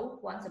show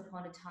once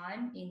upon a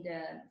time in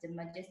the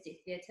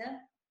Majestic Theatre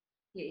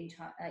here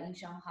in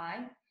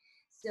Shanghai.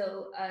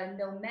 So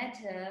no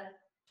matter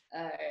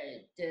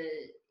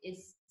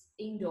it's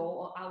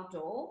indoor or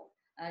outdoor,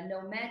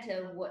 no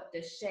matter what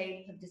the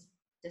shape of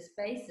the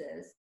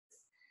spaces,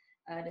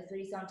 the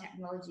 3D sound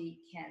technology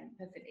can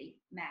perfectly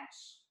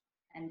match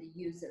and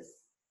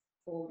uses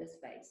for the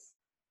space.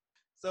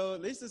 So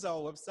this is our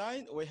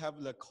website. We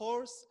have the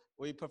course.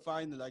 We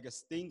provide like a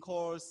STEAM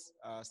course,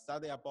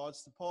 study about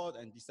support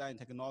and design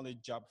technology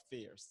job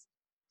fairs.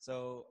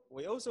 So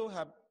we also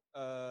have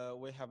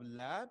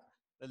lab.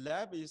 The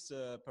lab is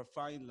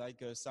provide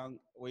like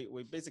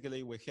we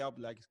basically help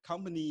like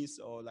companies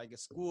or like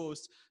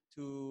schools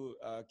to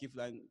give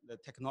them the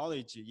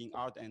technology in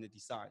art and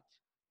design.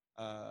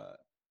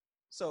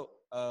 So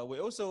we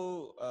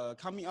also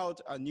coming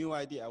out a new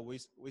idea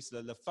with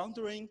the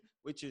Foundering,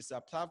 which is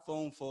a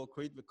platform for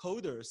creative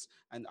coders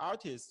and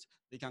artists.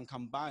 They can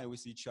combine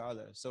with each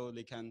other, so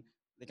they can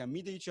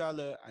meet each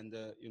other and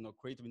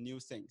create new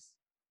things.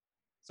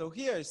 So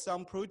here is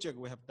some project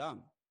we have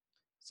done.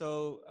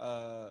 So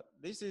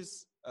this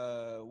is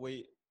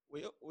we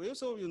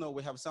also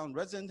we have some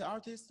resident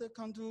artists that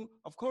come to,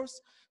 of course.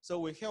 So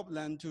we help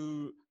them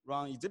to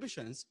run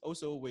exhibitions.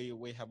 Also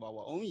we have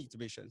our own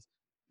exhibitions.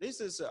 This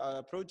is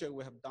a project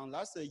we have done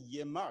last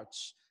year,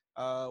 March.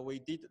 We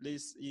did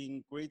this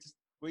in Great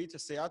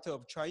Theater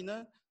of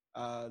China.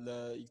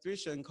 The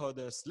exhibition called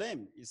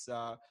SLAM is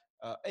a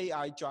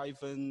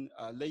AI-driven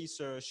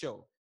laser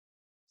show.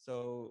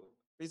 So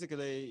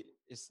basically,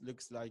 it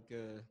looks like,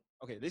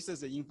 okay, this is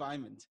the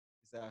environment.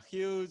 It's a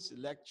huge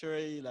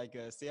lecture, like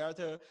a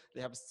theater.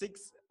 They have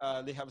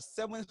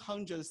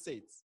 700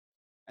 seats.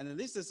 And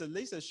this is a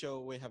laser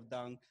show we have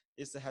done.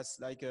 It has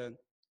like 3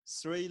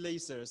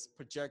 lasers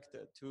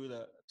projected to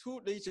the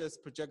 2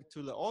 lasers project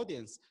to the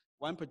audience.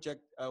 One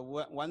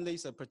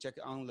laser project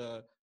on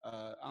the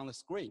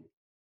screen,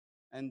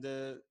 and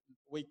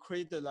we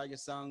created like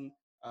some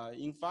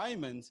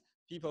environment.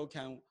 People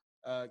can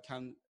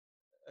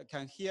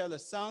hear the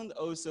sound.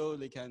 Also,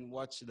 they can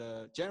watch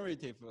the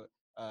generative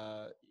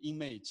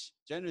image,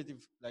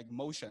 generative like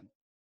motion.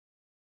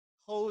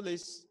 Whole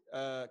this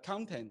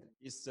content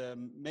is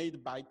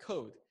made by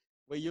code.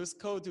 We use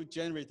code to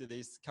generate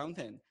this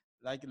content,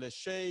 like the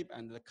shape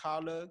and the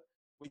color.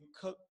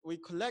 We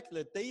collect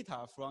the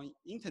data from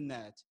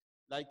internet,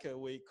 like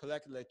we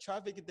collect the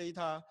traffic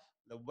data,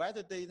 the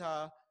weather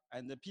data,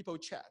 and the people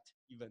chat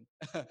even,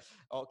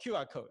 or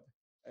QR code.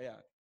 Yeah,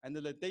 and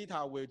the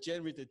data will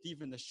generate a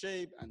different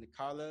shape and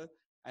color.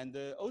 And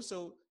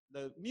also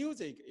the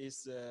music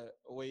is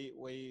we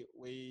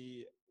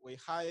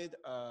hired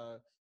a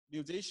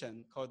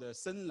musician called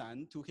Sen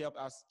Lan to help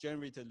us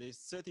generate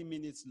this 30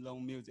 minutes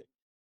long music.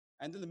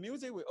 And the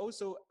music will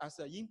also as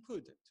an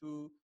input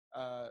to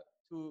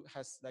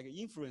has like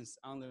influence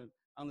on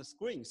the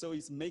screen. So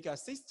it's make a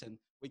system.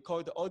 We call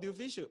it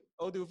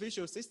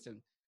audiovisual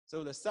system.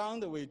 So the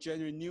sound will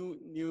generate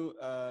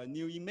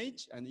new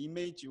image, and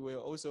image will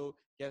also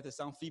get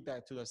some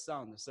feedback to the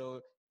sound.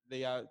 So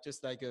they are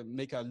just like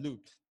make a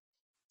loop.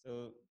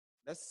 So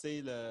let's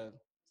say the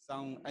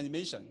sound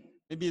animation.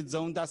 Maybe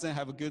Zone doesn't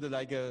have a good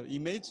like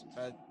image,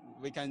 but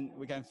we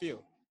can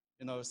feel,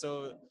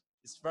 So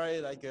It's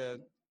very like a,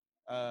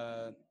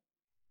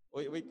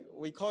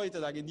 we call it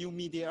like a new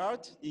media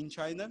art in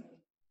China.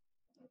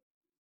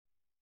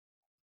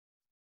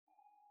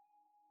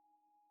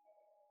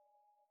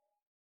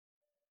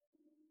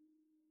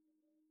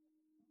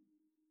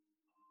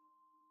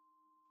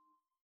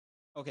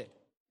 Okay,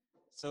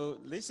 so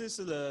this is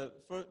the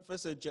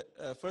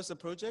first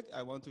project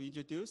I want to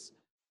introduce.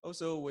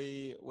 Also,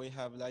 we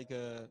have like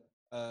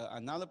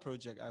another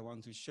project I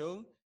want to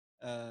show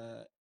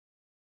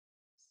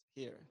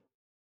here.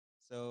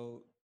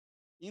 So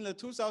in the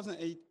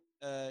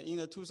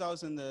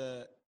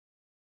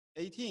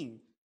 2018,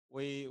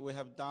 we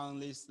have done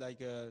this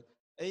like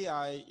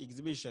AI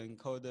exhibition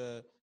called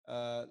the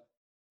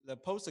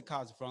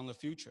Postcards from the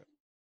Future.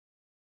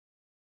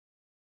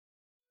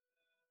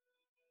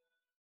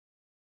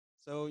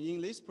 So in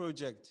this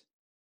project,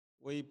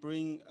 we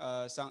bring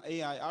some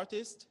AI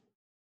artists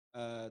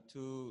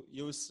to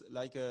use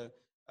like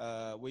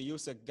we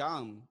use a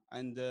gun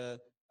and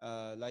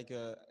like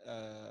a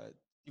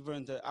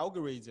different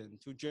algorithm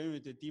to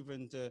generate a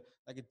different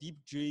like a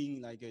deep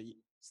dream like a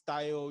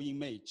style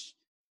image.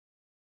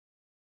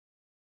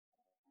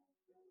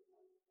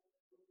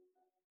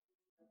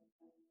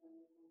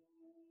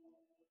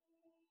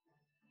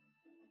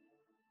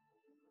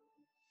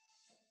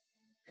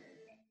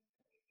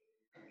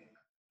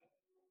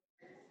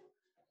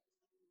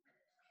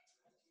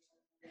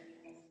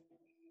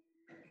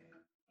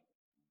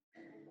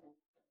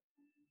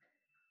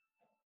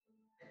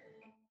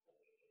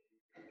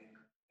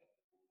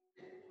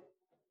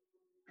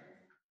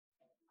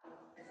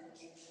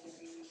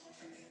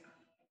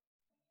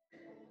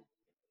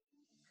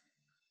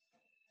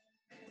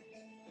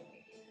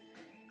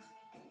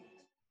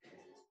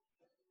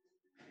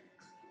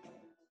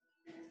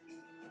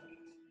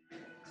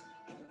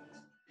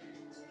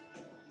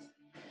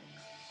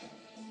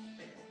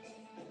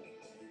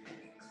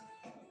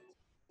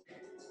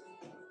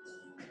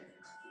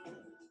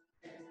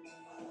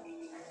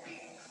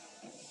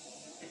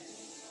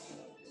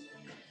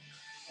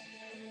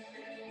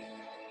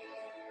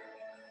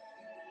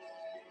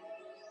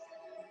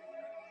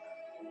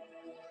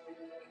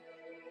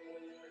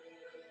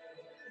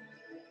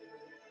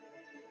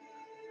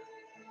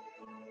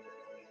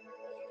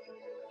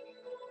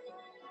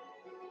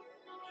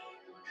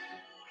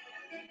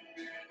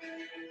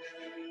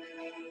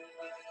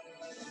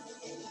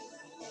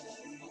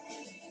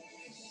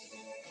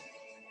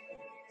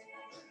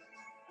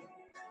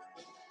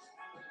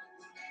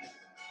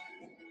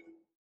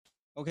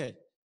 Okay,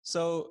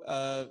 so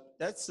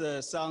that's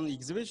some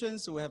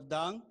exhibitions we have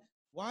done.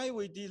 Why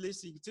we did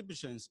these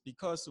exhibitions?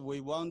 Because we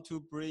want to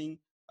bring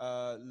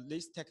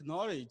this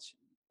technology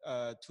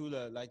to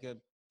the like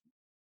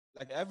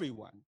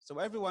everyone, so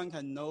everyone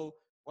can know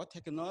what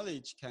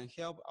technology can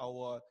help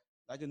our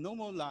like a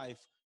normal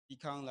life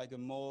become like a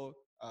more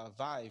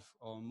vibe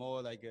or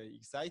more like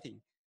exciting.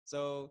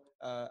 So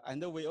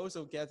and then we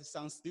also get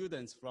some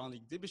students from the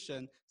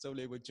exhibition, so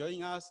they will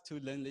join us to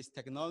learn this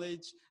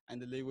technology,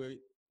 and they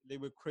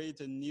will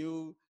create a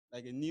new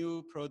like a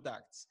new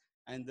products.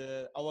 And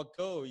our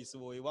goal is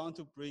we want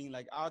to bring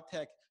like art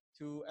tech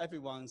to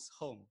everyone's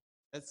home.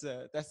 That's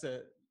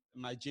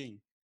my dream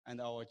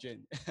and our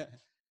dream.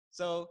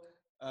 So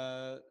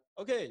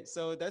okay,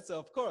 so that's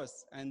of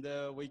course, and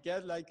we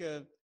get like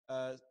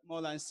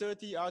more than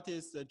 30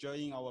 artists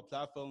joining our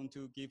platform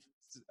to give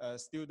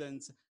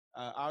students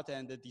art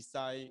and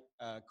design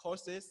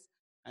courses,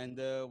 and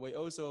we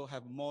also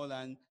have more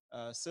than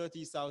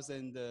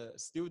 30,000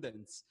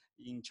 students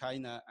in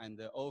China and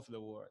all over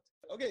the world.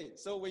 Okay,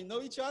 so we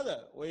know each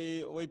other.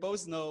 We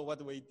both know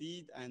what we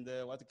did and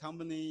what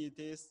company it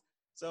is.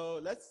 So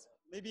let's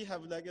maybe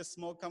have like a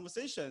small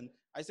conversation.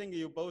 I think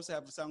you both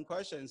have some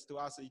questions to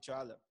ask each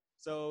other.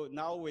 So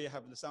now we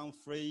have some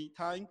free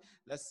time.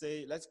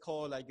 Let's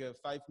call like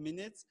 5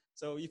 minutes.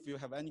 So if you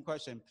have any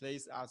question,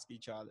 please ask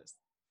each other.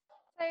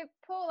 So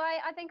Paul,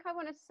 I think I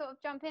want to sort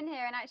of jump in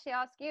here and actually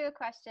ask you a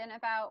question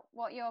about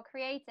what you're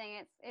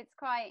creating. It's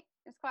quite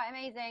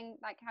amazing,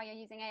 like how you're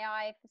using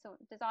AI for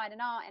sort of design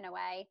and art in a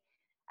way.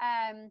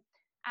 And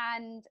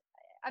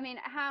I mean,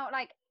 how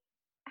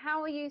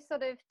are you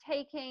sort of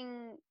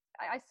taking?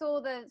 I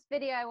saw the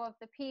video of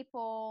the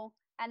people,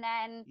 and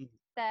then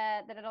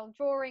the little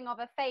drawing of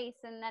a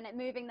face, and then it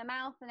moving the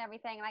mouth and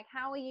everything. Like,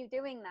 how are you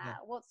doing that? Yeah.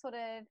 What sort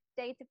of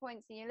data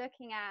points are you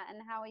looking at, and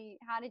how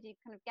did you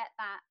kind of get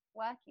that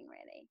working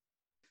really?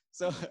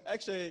 So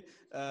actually,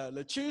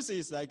 the truth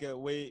is like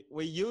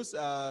we use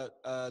a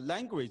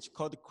language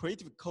called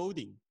creative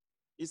coding.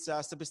 It's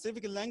a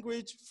specific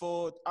language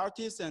for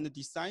artists and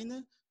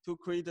designers to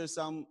create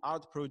some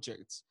art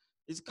projects.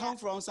 It's come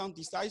from some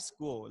design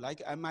school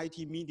like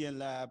MIT Media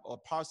Lab or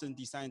Parsons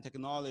Design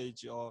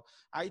Technology or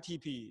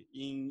ITP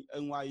in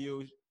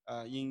NYU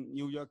in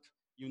New York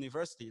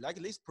University.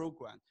 Like this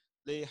program,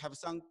 they have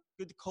some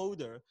good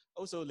coder.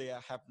 Also, they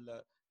have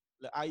the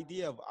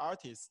idea of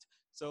artists.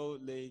 So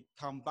they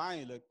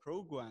combine the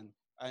program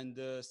and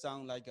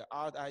some like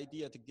art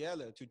idea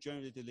together to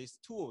generate these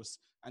tools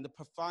and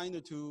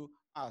provide to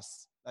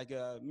us, like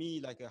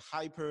me, like a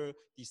hyper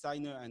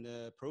designer and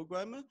a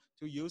programmer,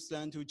 to use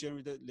them to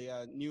generate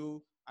their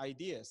new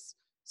ideas.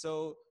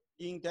 So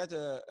in that,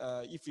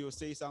 if you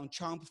say some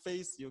chomp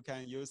face, you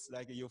can use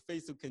like your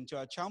face to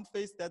control a chomp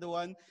face. That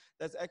one,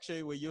 that's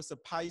actually we use a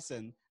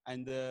Python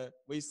and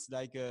with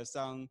like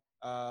some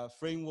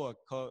framework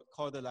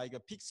called like a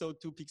pixel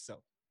to pixel.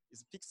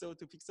 It's pixel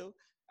to pixel,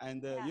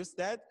 and use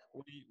that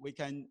we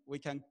can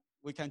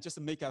just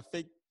make a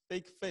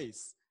fake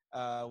face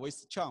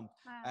with chomp.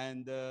 Wow.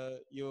 And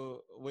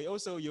we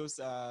also use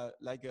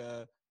like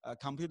a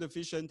computer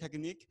vision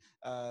technique.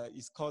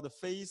 It's called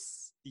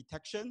face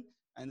detection,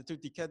 and to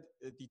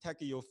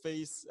detect your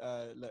face,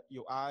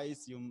 your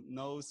eyes, your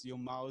nose, your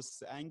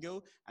mouth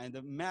angle,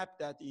 and map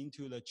that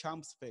into the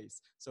chomp's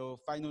face. So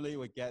finally,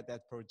 we get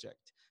that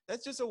project.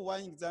 That's just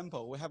one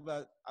example. We have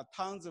a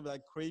tons of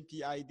like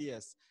creepy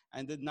ideas,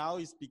 and now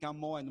it's become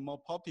more and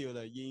more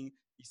popular in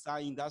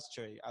design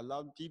industry. A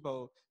lot of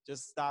people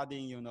just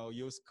starting,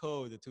 use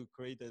code to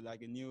create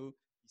like a new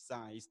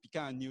design. It's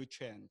become a new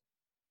trend.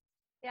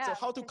 Yeah, so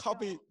how to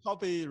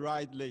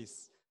copyright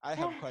this? I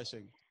have a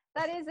question.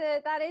 That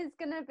is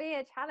going to be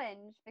a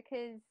challenge,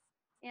 because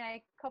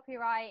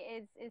copyright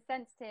is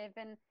sensitive,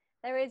 and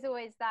there is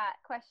always that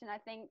question. I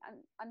think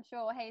I'm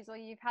sure, Hazel,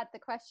 you've had the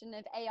question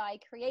of AI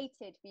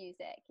created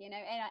music,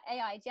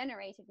 AI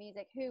generated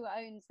music, who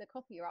owns the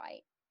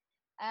copyright?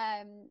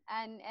 And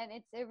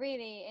it's a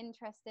really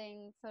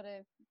interesting sort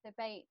of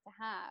debate to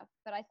have,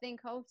 but I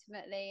think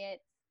ultimately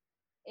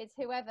it's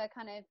whoever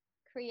kind of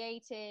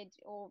created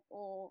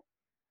or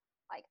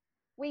like,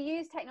 we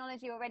use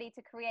technology already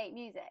to create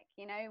music.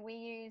 We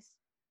use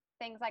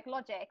things like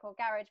Logic or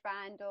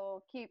GarageBand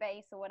or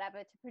Cubase or whatever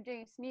to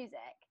produce music.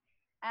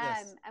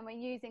 Yes. And we're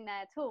using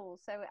their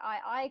tools. So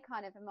I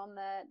kind of am on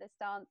the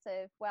stance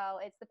of, well,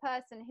 it's the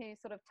person who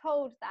sort of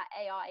told that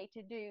AI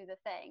to do the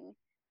thing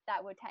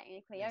that would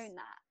technically own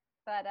that.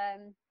 But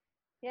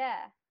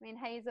yeah, I mean,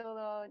 Hazel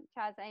or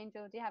Chaz,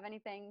 Angel, do you have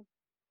anything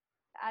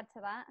to add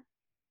to that?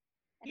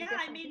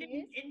 I mean,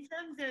 in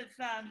terms of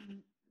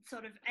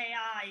sort of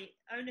AI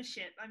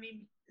ownership, I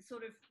mean,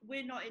 sort of,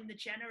 we're not in the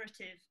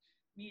generative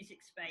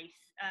music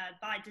space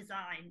by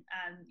design.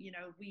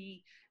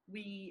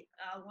 We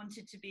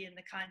wanted to be in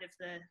the kind of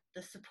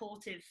the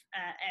supportive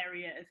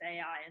area of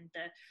AI, and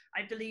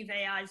I believe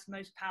AI is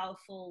most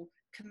powerful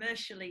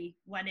commercially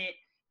when it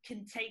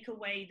can take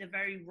away the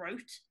very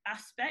rote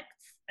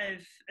aspects of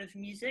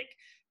music,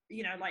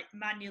 like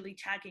manually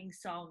tagging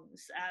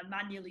songs,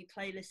 manually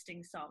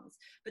playlisting songs.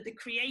 But the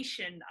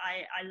creation,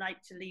 I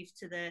like to leave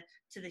to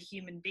the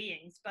human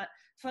beings. But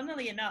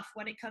funnily enough,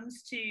 when it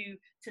comes to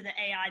the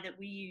AI that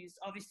we use,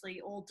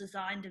 obviously all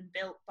designed and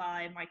built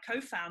by my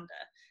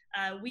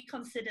co-founder, we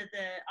consider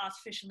the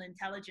artificial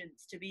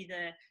intelligence to be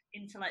the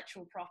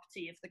intellectual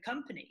property of the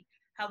company.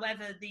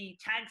 However, the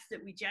tags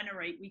that we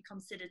generate, we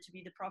consider to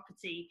be the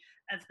property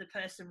of the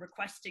person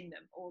requesting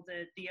them, or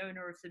the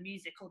owner of the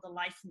music, or the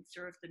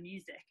licensor of the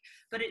music.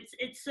 But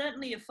it's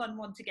certainly a fun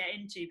one to get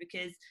into,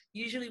 because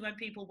usually when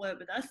people work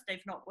with us,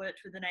 they've not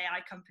worked with an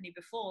AI company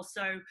before.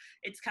 So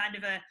it's kind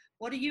of a,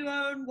 what do you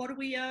own? What do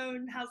we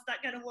own? How's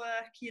that going to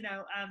work?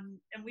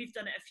 And we've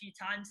done it a few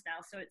times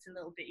now, so it's a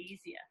little bit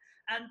easier.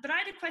 But I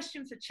had a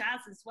question for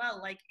Chaz as well,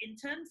 like in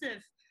terms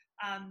of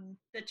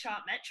the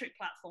Chartmetric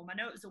platform. I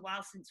know it was a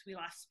while since we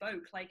last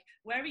spoke. Like,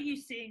 where are you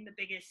seeing the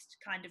biggest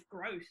kind of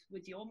growth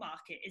with your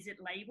market? Is it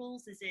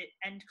labels? Is it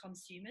end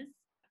consumers?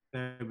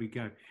 There we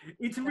go.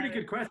 It's a really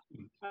good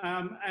question.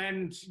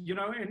 And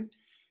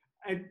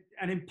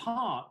in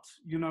part,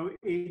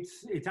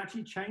 it's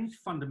actually changed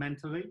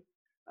fundamentally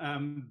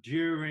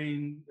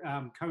during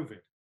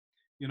COVID.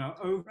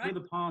 Over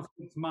the past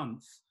 6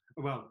 months,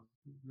 well,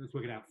 let's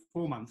work it out,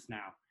 4 months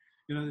now,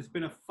 there's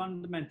been a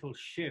fundamental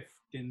shift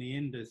in the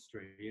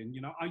industry. And,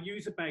 our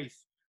user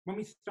base, when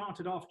we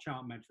started off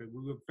Chartmetric,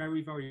 we were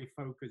very, very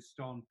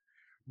focused on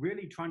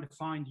really trying to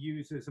find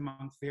users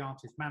amongst the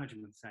artist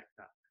management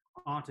sector,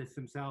 artists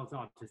themselves,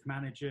 artist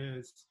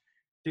managers,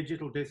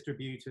 digital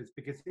distributors,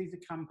 because these are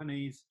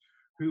companies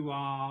who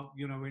are,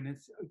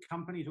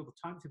 companies or the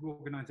types of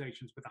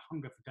organizations with a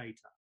hunger for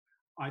data.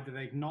 Either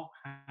they've not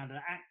had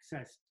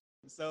access.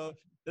 So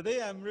today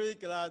I'm really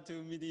glad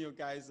to meet you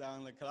guys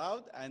on the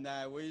cloud, and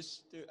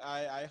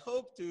I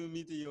hope to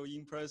meet you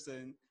in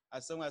person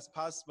as soon as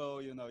possible,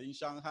 in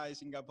Shanghai,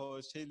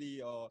 Singapore,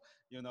 Chile, or,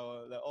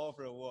 the all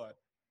over the world.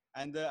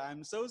 And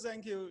I'm so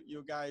thank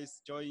you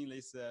guys joining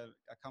this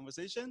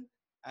conversation.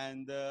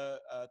 And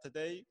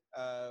today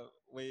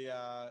we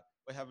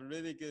have a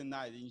really good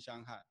night in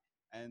Shanghai.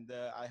 And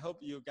I hope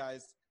you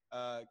guys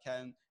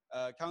can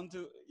come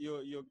to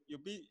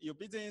your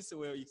business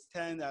will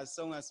extend as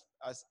soon as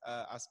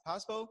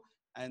possible.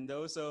 And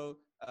also,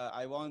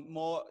 I want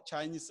more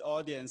Chinese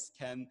audience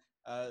can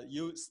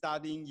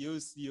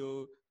use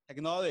your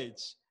technology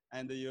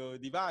and your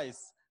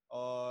device,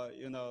 or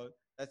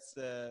that's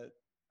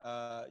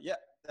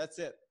that's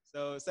it.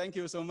 So thank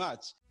you so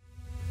much.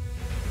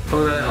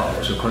 Hello， 大家好，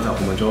我是宽草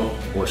胡梦舟，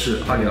我是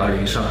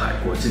2020上海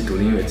国际独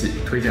立音乐季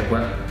推荐官。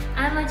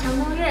I'm 强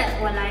梦月，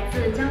我来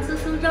自江苏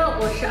苏州，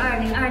我是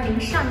2020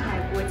上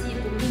海国际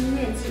独立音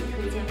乐季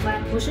推荐官。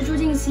我是朱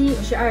静熙，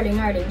我是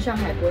2020上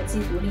海国际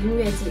独立音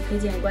乐季推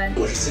荐官。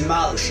我是辛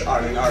巴，我是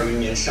2020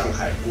年上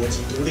海国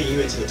际独立音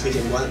乐季的推荐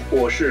官。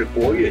我是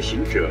国乐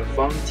行者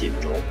方锦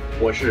龙，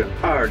我是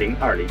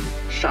2020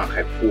上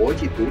海国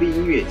际独立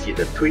音乐季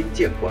的推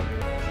荐官。